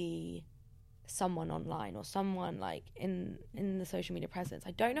going to be someone online or someone like in the social media presence.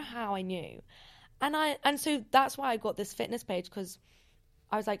 I don't know how I knew. And so that's why I got this fitness page, because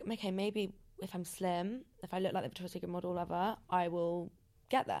I was like, okay, maybe if I'm slim, if I look like the Victoria's Secret model ever, I will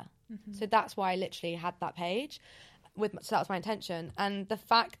get there. So that's why I literally had that page. So that was my intention. And the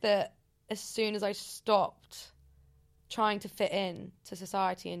fact that as soon as I stopped trying to fit in to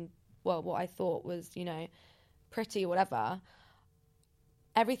society and, well, what I thought was, you know, pretty or whatever,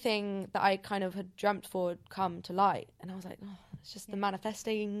 everything that I kind of had dreamt for had come to light. And I was like, oh, it's just the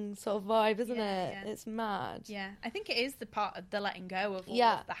manifesting sort of vibe, isn't it? Yeah. It's mad. Yeah, I think it is the part of the letting go of all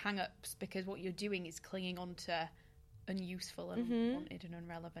of the hang-ups, because what you're doing is clinging on to unuseful and unwanted and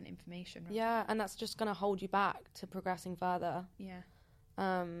irrelevant information. Right? Yeah, and that's just going to hold you back to progressing further. Yeah.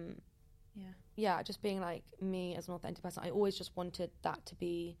 Yeah, just being like me as an authentic person. I always just wanted that to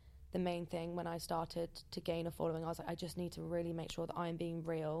be the main thing when I started to gain a following. I was like, I just need to really make sure that I am being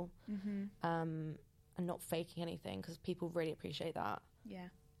real and not faking anything, because people really appreciate that. Yeah.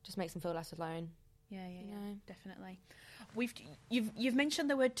 Just makes them feel less alone. Yeah, definitely. You've mentioned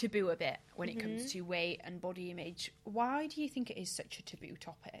the word taboo a bit when it comes to weight and body image. Why do you think it is such a taboo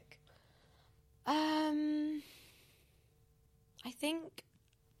topic? I think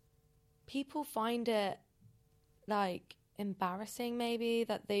people find it like embarrassing, maybe,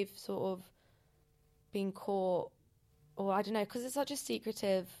 that they've sort of been caught, or I don't know, because it's such a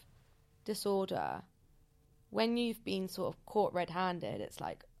secretive disorder. When you've been sort of caught red-handed, it's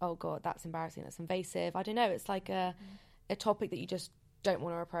like, oh god, that's embarrassing, that's invasive. I don't know, it's like a topic that you just don't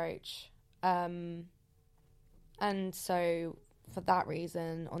want to approach. And so for that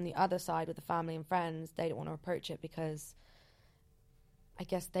reason, on the other side with the family and friends, they don't want to approach it because I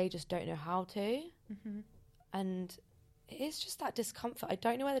guess they just don't know how to. And it is just that discomfort. I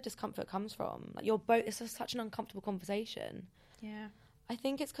don't know where the discomfort comes from. Like, it's just such an uncomfortable conversation. Yeah. I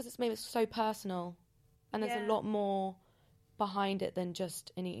think it's because it's maybe so personal, and there's a lot more behind it than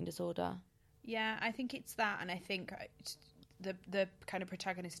just an eating disorder. Yeah, I think it's that, and I think the kind of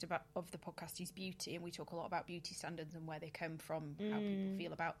protagonist of the podcast is beauty, and we talk a lot about beauty standards and where they come from, how people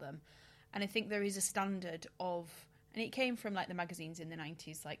feel about them. And I think there is a standard of, and it came from like the magazines in the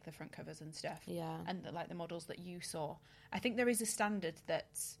 90s, like the front covers and stuff, and like the models that you saw. I think there is a standard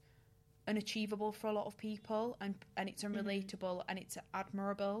that's unachievable for a lot of people, and it's unrelatable and it's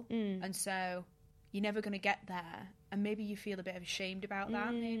admirable, and so you're never going to get there, and maybe you feel a bit ashamed about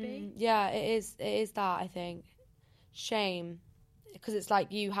that. Maybe it is that, I think, shame, because it's like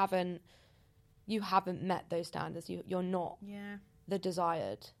you haven't met those standards. You're not the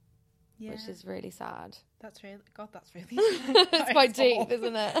desired, which is really sad. That's really it's quite deep,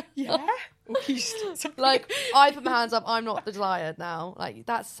 isn't it? Yeah. Like, I put my hands up, I'm not the desired now. Like,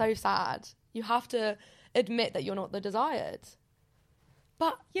 that's so sad. You have to admit that you're not the desired.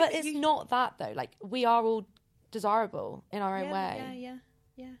 But it's not that, though. Like, we are all desirable in our own way.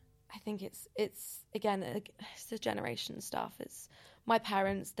 Yeah. I think it's again, it's the generation stuff. It's my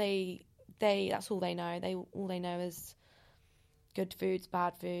parents, they that's all they know. All they know is good foods,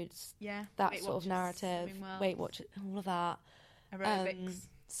 bad foods. Yeah. That sort of narrative. Weight Watchers, all of that. Aerobics.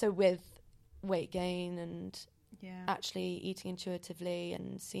 So with weight gain and actually eating intuitively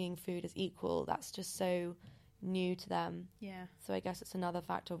and seeing food as equal, that's just so new to them. Yeah. So I guess it's another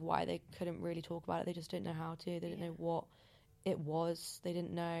factor of why they couldn't really talk about it. They just didn't know how to. They didn't know what it was. They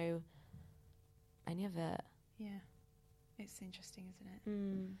didn't know any of it. Yeah. It's interesting,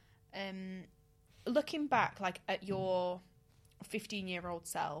 isn't it? Looking back, like, at your 15-year-old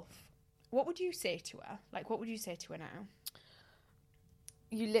self, what would you say to her? Like, what would you say to her now?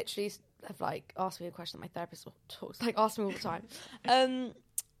 You literally have, like, asked me a question that my therapist asks me all the time.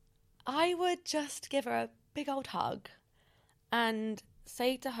 I would just give her a big old hug and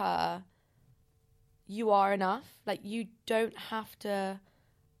say to her, you are enough. Like, you don't have to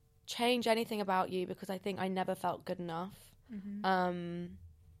change anything about you, because I think I never felt good enough.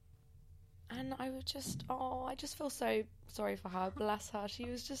 And I would just, I just feel so sorry for her. Bless her. She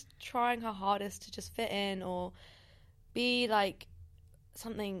was just trying her hardest to just fit in or be like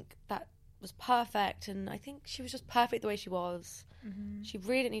something that was perfect. And I think she was just perfect the way she was. She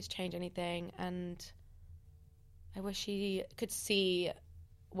really didn't need to change anything. And I wish she could see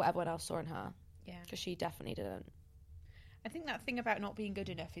what everyone else saw in her. Yeah. Because she definitely didn't. I think that thing about not being good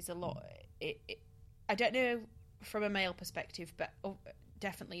enough is a lot. I don't know from a male perspective, but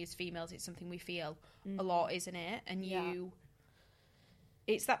definitely as females, it's something we feel a lot, isn't it? And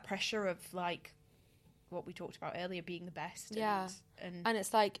it's that pressure of, like, what we talked about earlier, being the best. Yeah. And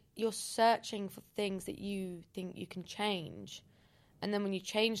it's like you're searching for things that you think you can change. And then when you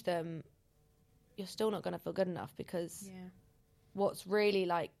change them, you're still not going to feel good enough, because what's really,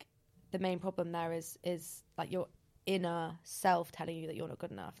 like, the main problem there is like your inner self telling you that you're not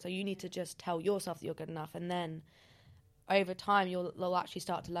good enough. So you need to just tell yourself that you're good enough, and then over time you'll actually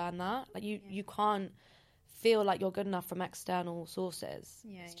start to learn that. Like, you can't feel like you're good enough from external sources.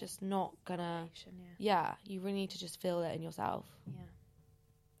 It's just not gonna. You really need to just feel it in yourself.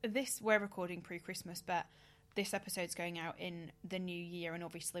 We're recording pre-Christmas, but this episode's going out in the new year, and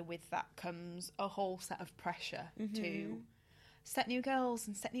obviously with that comes a whole set of pressure to set new goals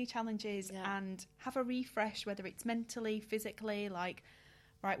and set new challenges and have a refresh, whether it's mentally, physically, like,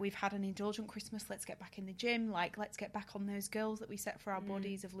 right, we've had an indulgent Christmas, let's get back in the gym, like, let's get back on those goals that we set for our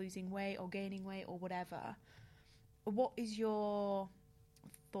bodies of losing weight or gaining weight or whatever. What is your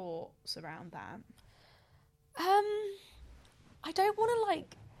thoughts around that? I don't want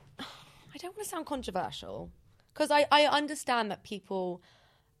to sound controversial, because I understand that people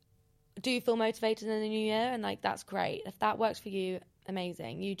do feel motivated in the new year, and like, that's great. If that works for you,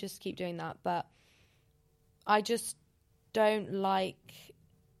 amazing. You just keep doing that. But I just don't like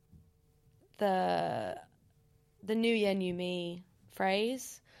the new year, new me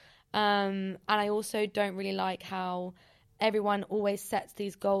phrase. And I also don't really like how everyone always sets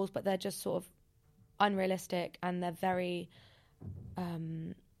these goals, but they're just sort of unrealistic, and they're very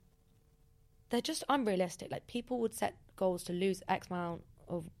they're just unrealistic. Like, people would set goals to lose X amount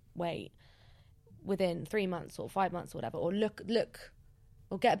of weight within 3 months or 5 months or whatever, or look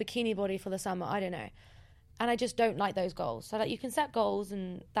or get a bikini body for the summer, I don't know. And I just don't like those goals. So, like, you can set goals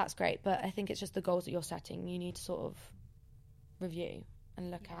and that's great, but I think it's just the goals that you're setting you need to sort of review and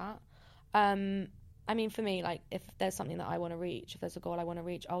look at. I mean, for me, like, if there's something that I want to reach, if there's a goal I want to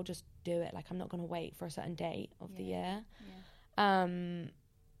reach, I'll just do it. Like, I'm not going to wait for a certain date of the year.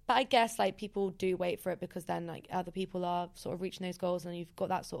 But I guess, like, people do wait for it because then, like, other people are sort of reaching those goals, and you've got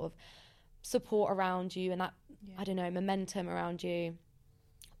that sort of support around you and that, I don't know, momentum around you.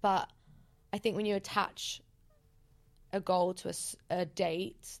 But I think when you attach a goal to a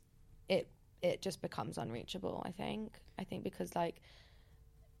date, it just becomes unreachable, I think. Because, like,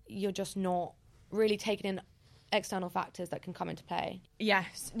 you're just not really taking in external factors that can come into play.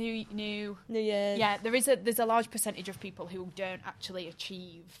 Yes, New Year. Yeah, there's a large percentage of people who don't actually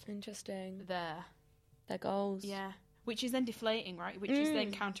achieve their goals. Yeah, which is then deflating, right? Which is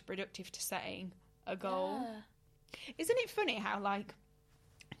then counterproductive to setting a goal. Yeah. Isn't it funny how, like,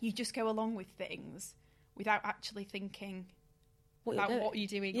 you just go along with things without actually thinking about what you're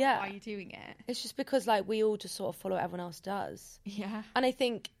doing or why you're doing it? It's just because, like, we all just sort of follow what everyone else does. Yeah. And I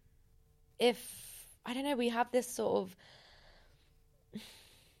think I don't know, we have this sort of,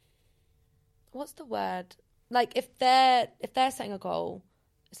 what's the word? Like, if they're setting a goal,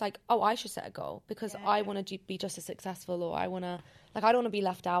 it's like, oh, I should set a goal because I want to be just as successful, or I don't want to be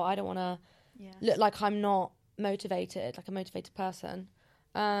left out. I don't want to look like I'm not motivated, like a motivated person.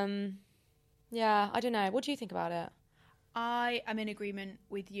 I don't know. What do you think about it? I am in agreement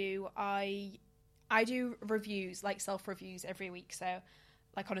with you. I do reviews, like self-reviews every week, so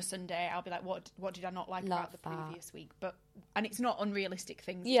like on a Sunday, I'll be like, what did I not like about the previous week? And it's not unrealistic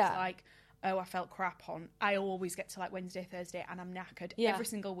things. Yeah. It's like, oh, I felt crap on. I always get to like Wednesday, Thursday, and I'm knackered every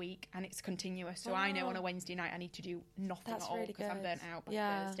single week, and it's continuous. So I know on a Wednesday night I need to do nothing at all because I'm burnt out by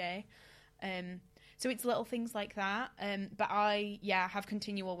Thursday. So it's little things like that. But I have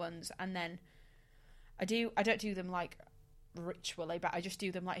continual ones, and then I don't do them like ritually, but I just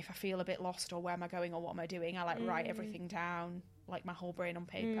do them like if I feel a bit lost or where am I going or what am I doing, I like write everything down, like my whole brain on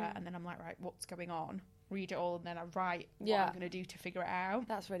paper, and then I'm like, right, what's going on, read it all, and then I write what I'm going to do to figure it out.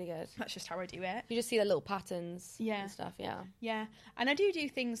 That's really good. That's just how I do it. You just see the little patterns and stuff. Yeah. And I do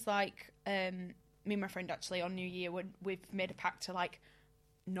things like me and my friend actually on New Year, when we've made a pact to like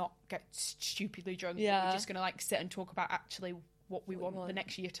not get stupidly drunk, but we're just going to like sit and talk about actually what we want the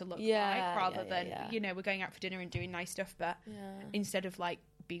next year to look like, rather than you know, we're going out for dinner and doing nice stuff, but instead of like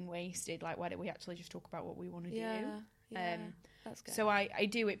being wasted, like, why don't we actually just talk about what we want to do? That's good. So I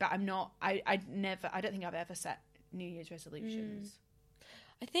do it, but I'm not, I don't think I've ever set New Year's resolutions.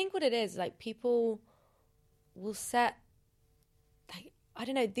 I think what it is, like, people will set, like, I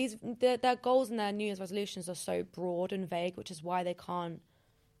don't know, their goals and their New Year's resolutions are so broad and vague, which is why they can't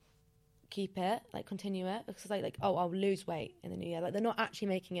keep it, like, continue it, because like, oh, I'll lose weight in the new year. Like, they're not actually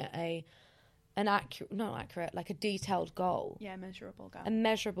making it a detailed goal. Yeah, measurable goal. A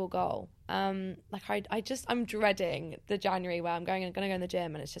measurable goal. Like, I'm dreading the January where I'm going to go in the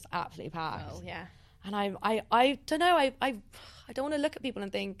gym and it's just absolutely packed. Well, yeah. And I don't know, I don't want to look at people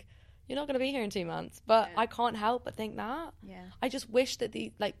and think, you're not going to be here in 2 months, but I can't help but think that. Yeah. I just wish that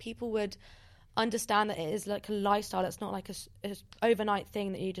people would understand that it is like a lifestyle. It's not like a overnight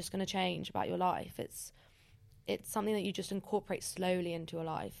thing that you're just going to change about your life. It's something that you just incorporate slowly into your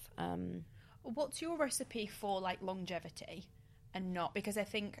life. What's your recipe for like longevity and not? Because I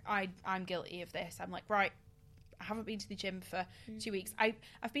think I'm guilty of this. I'm like, right, I haven't been to the gym for 2 weeks. I've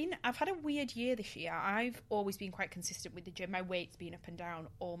had a weird year this year. I've always been quite consistent with the gym. My weight's been up and down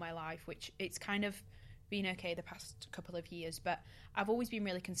all my life, which it's kind of been okay the past couple of years, but I've always been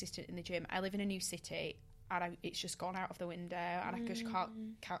really consistent in the gym. I live in a new city. and it's just gone out of the window, and I just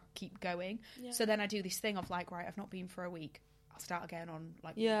can't keep going. So then I do this thing of like, right, I've not been for a week, I'll start again on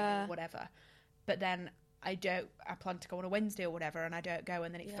like Monday or whatever. But then I plan to go on a Wednesday or whatever, and I don't go,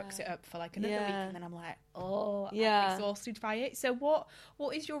 and then it fucks it up for like another week, and then I'm like, I'm exhausted by it. So what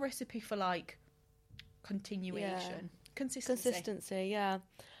is your recipe for like continuation? Consistency, yeah.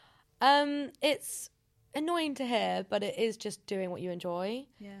 It's annoying to hear, but it is just doing what you enjoy.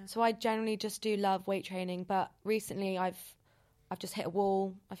 Yeah. So I generally just do love weight training, but recently I've just hit a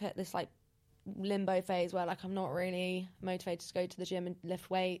wall. I've hit this like limbo phase where like I'm not really motivated to go to the gym and lift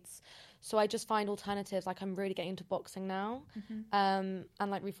weights. So I just find alternatives. Like I'm really getting into boxing now, and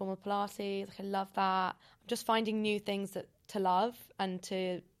like reformer Pilates. Like I love that. I'm just finding new things to love and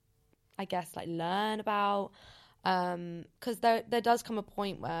to, I guess, like learn about. Because there does come a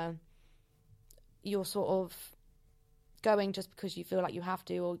point where you're sort of going just because you feel like you have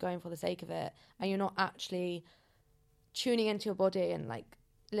to, or going for the sake of it, and you're not actually tuning into your body and like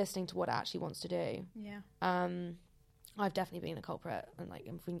listening to what it actually wants to do. I've definitely been a culprit, and like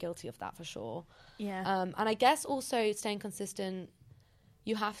I've been guilty of that for sure. And I guess also staying consistent,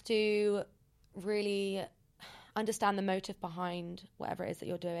 you have to really understand the motive behind whatever it is that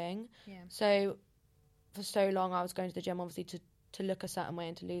you're doing. So for so long I was going to the gym obviously to look a certain way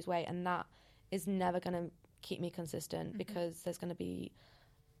and to lose weight, and that is never going to keep me consistent because there's going to be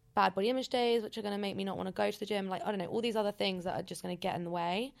bad body image days which are going to make me not want to go to the gym, like I don't know, all these other things that are just going to get in the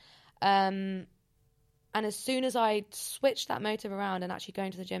way. And as soon as I switch that motive around and actually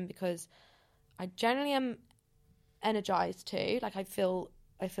going to the gym, because I generally am energized too, like I feel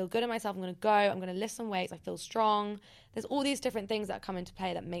good in myself, I'm going to go, I'm going to lift some weights, I feel strong. There's all these different things that come into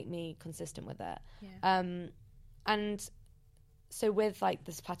play that make me consistent with it. And so with like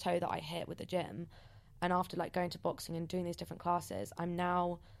this plateau that I hit with the gym, and after like going to boxing and doing these different classes, I'm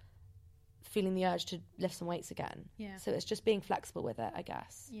now feeling the urge to lift some weights again. So it's just being flexible with it, I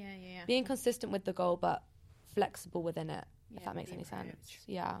guess. Being consistent with the goal, but flexible within it, if that makes any sense.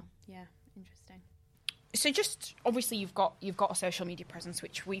 Interesting. So just obviously you've got a social media presence,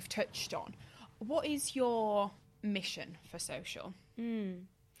 which we've touched on. What is your mission for social?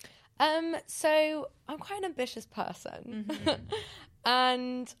 So I'm quite an ambitious person.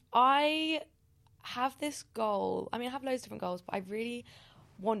 And I have this goal. I mean, I have loads of different goals, but I really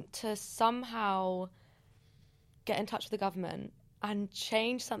want to somehow get in touch with the government and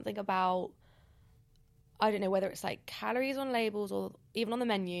change something about, I don't know, whether it's like calories on labels or even on the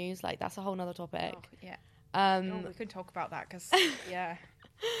menus. Like that's a whole nother topic. We could talk about that because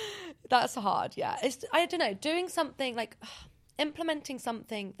that's hard. It's, I don't know, doing something like implementing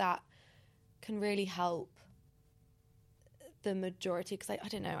something that can really help the majority, because I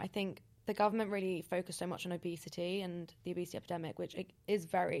don't know, I think the government really focused so much on obesity and the obesity epidemic, which is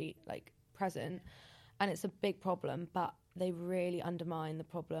very like present, and it's a big problem, but they really undermine the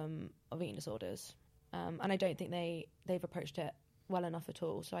problem of eating disorders, and I don't think they've approached it well enough at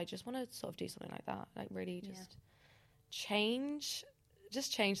all. So I just want to sort of do something like that, like really just change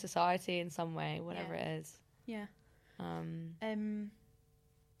society in some way, whatever it is.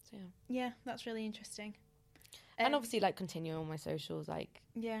 That's really interesting. And obviously, like, continue on my socials, like,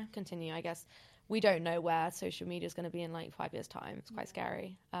 continue. I guess we don't know where social media is going to be in, like, 5 years' time. It's quite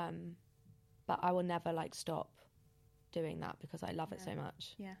scary. But I will never, like, stop doing that because I love it so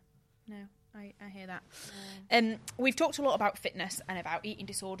much. I hear that. We've talked a lot about fitness and about eating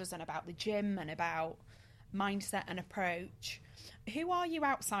disorders and about the gym and about mindset and approach. Who are you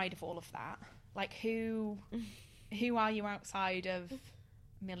outside of all of that? Like, who are you outside of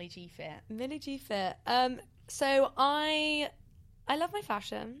Millie G Fit? Millie G Fit. So I love my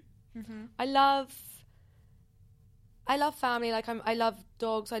fashion. I love family. Like I love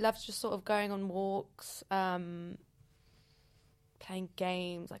dogs. I love just sort of going on walks, playing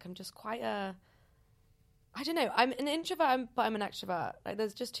games. Like I'm just quite I don't know. I'm an introvert, but I'm an extrovert. Like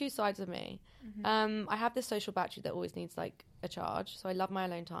there's just two sides of me. I have this social battery that always needs like a charge. So I love my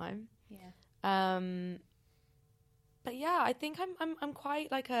alone time. But yeah, I think I'm quite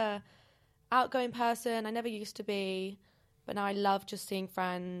like a outgoing person. I never used to be, but now I love just seeing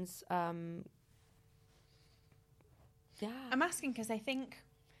friends. I'm asking because I think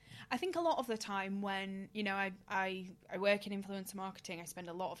a lot of the time when, you know, I work in influencer marketing, I spend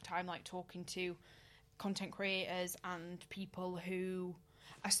a lot of time like talking to content creators and people who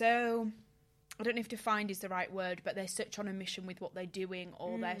are so, I don't know if defined is the right word, but they're such on a mission with what they're doing,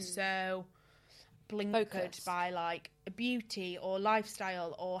 or they're so blinkered by like beauty or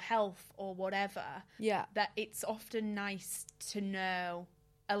lifestyle or health or whatever, that it's often nice to know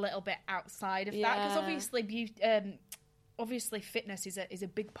a little bit outside of that, because obviously obviously fitness is a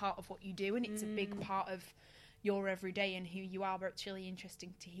big part of what you do, and it's a big part of your everyday and who you are. But it's really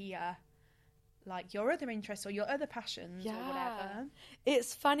interesting to hear like your other interests or your other passions or whatever.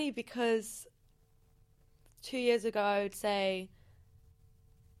 It's funny because 2 years ago I would say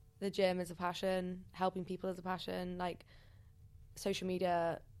the gym is a passion, helping people is a passion, like social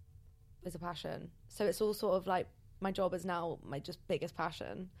media is a passion. So it's all sort of like my job is now my just biggest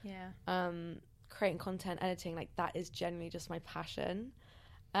passion. Yeah. Creating content, editing, like that is generally just my passion.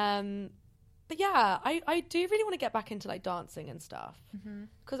 But yeah, I do really want to get back into like dancing and stuff,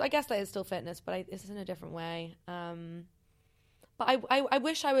 because I guess that is still fitness, but it's in a different way. But I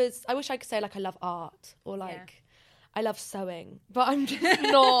wish I could say like I love art or like I love sewing, but I'm just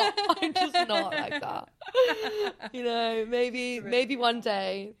not. I'm just not like that. You know, maybe one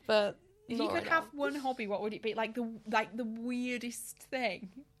day, but if you could have one hobby, what would it be? Like the weirdest thing.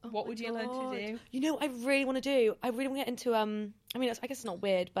 What would you learn to do? You know, I really want to get into I mean, I guess it's not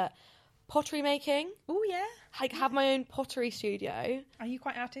weird, but pottery making. Oh yeah. Like have my own pottery studio. Are you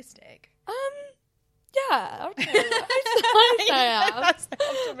quite artistic? Yeah, I am. That's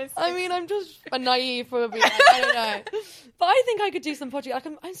optimistic. I mean, I'm just a naive, probably. I don't know, but I think I could do some pottery.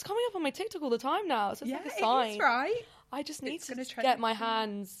 It's coming up on my TikTok all the time now, so it's like a sign. It is, right? I just need to get my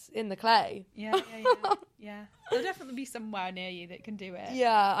hands in the clay. Yeah. There'll definitely be somewhere near you that can do it.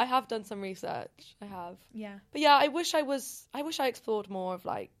 Yeah, I have done some research. I have. Yeah, but yeah, I wish I explored more of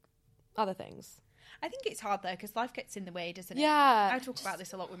like other things. I think it's hard though, because life gets in the way, doesn't it? Yeah. I talk about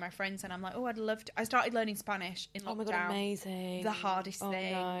this a lot with my friends, and I'm like, I'd love to. I started learning Spanish in lockdown. Oh my God, amazing. The hardest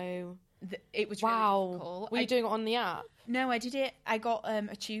thing. No. It was really difficult. Were you doing it on the app? No, I did it. I got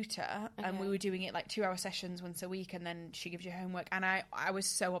a tutor, and we were doing it like 2-hour sessions once a week, and then she gives you homework. And I was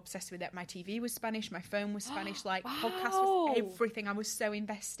so obsessed with it. My TV was Spanish, my phone was Spanish, like podcast was everything. I was so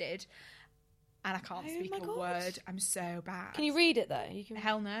invested. And I can't speak a word. I'm so bad. Can you read it though?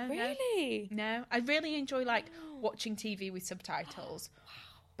 Hell no. Really? No. I really enjoy like watching TV with subtitles. Wow.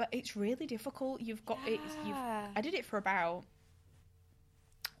 But it's really difficult. You've got it. I did it for about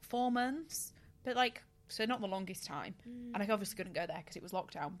 4 months, but like, so not the longest time. And I obviously couldn't go there because it was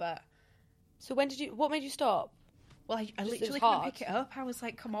lockdown. But so what made you stop? Well, I literally couldn't pick it up. I was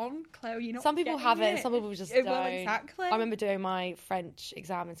like, come on, Chloe, you're not. Some people have it. Some people just don't. Well, exactly. I remember doing my French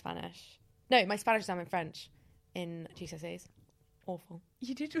exam in Spanish. No, my Spanish exam in French in GCSEs. Awful.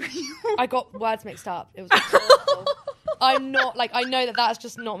 You did? I got words mixed up. It was awful. I'm not, like, I know that that's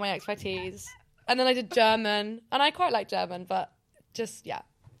just not my expertise. And then I did German, and I quite like German, but just, yeah,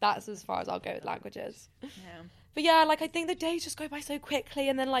 that's as far as I'll go with languages. Yeah. But yeah, like, I think the days just go by so quickly,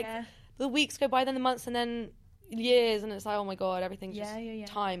 and then, like, the weeks go by, then the months, and then years, and it's like, oh my God, everything just,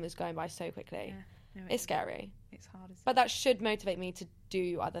 time is going by so quickly. Yeah. No, it's scary. It's hard, but that should motivate me to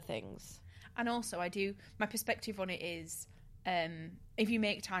do other things. And also, my perspective on it is, if you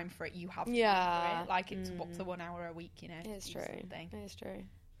make time for it, you have to for it. Like, it's what's the 1 hour a week, you know? It's true. Something. It is true.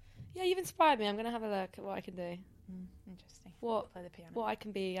 Yeah, you've inspired me. I'm going to have a look at what I can do. Interesting. Play the piano. What I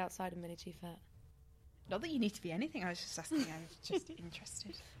can be outside of Mini Chief Fit. Not that you need to be anything. I was just asking. I was just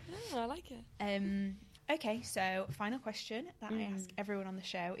interested. No, I like it. Okay, so final question that I ask everyone on the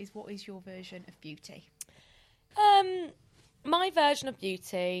show is, what is your version of beauty? My version of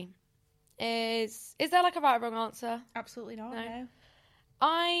beauty is there like a right or wrong answer? Absolutely not. No.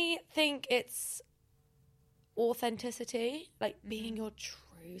 I think it's authenticity, like being your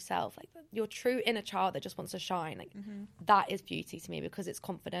true self, like your true inner child that just wants to shine. Like that is beauty to me, because it's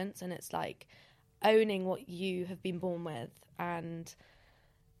confidence and it's like owning what you have been born with, and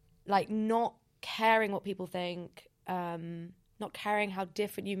like not caring what people think, not caring how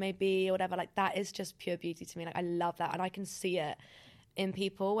different you may be or whatever. Like that is just pure beauty to me. Like I love that, and I can see it in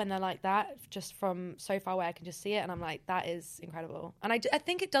people when they're like that. Just from so far away I can just see it, and I'm like, that is incredible. And I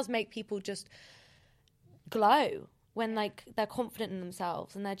think it does make people just glow when like they're confident in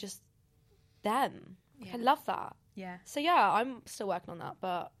themselves and they're just them. Like, I love that. Yeah. So yeah, I'm still working on that,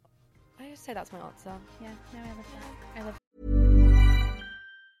 but I just say that's my answer. Yeah. No, I love that. I love.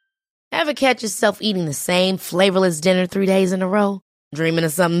 Ever catch yourself eating the same flavorless dinner 3 days in a row? Dreaming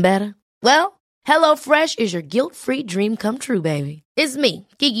of something better? Well, HelloFresh is your guilt-free dream come true, baby. It's me,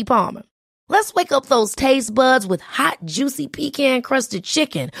 Keke Palmer. Let's wake up those taste buds with hot, juicy pecan-crusted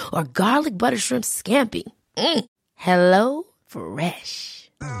chicken or garlic butter shrimp scampi. Hello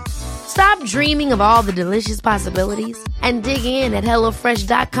Fresh. Stop dreaming of all the delicious possibilities and dig in at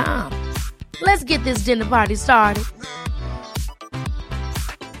HelloFresh.com. Let's get this dinner party started.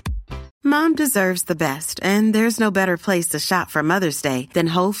 Mom deserves the best, and there's no better place to shop for Mother's Day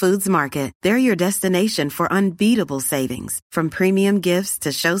than Whole Foods Market. They're your destination for unbeatable savings, from premium gifts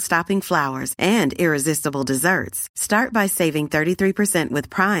to show-stopping flowers and irresistible desserts. Start by saving 33% with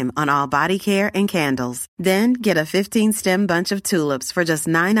Prime on all body care and candles. Then get a 15-stem bunch of tulips for just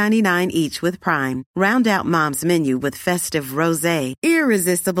 $9.99 each with Prime. Round out Mom's menu with festive rosé,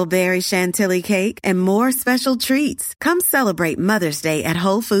 irresistible berry chantilly cake, and more special treats. Come celebrate Mother's Day at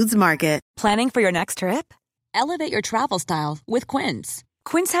Whole Foods Market. Planning for your next trip? Elevate your travel style with Quince.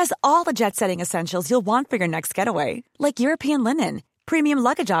 Quince has all the jet-setting essentials you'll want for your next getaway, like European linen, premium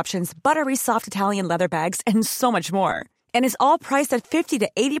luggage options, buttery soft Italian leather bags, and so much more. And is all priced at 50 to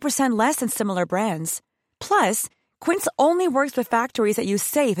 80% less than similar brands. Plus, Quince only works with factories that use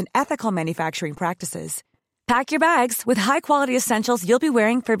safe and ethical manufacturing practices. Pack your bags with high-quality essentials you'll be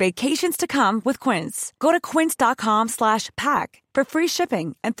wearing for vacations to come with Quince. Go to quince.com/pack for free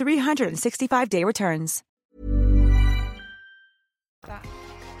shipping and 365-day returns.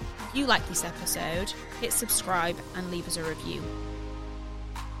 If you like this episode, hit subscribe and leave us a review.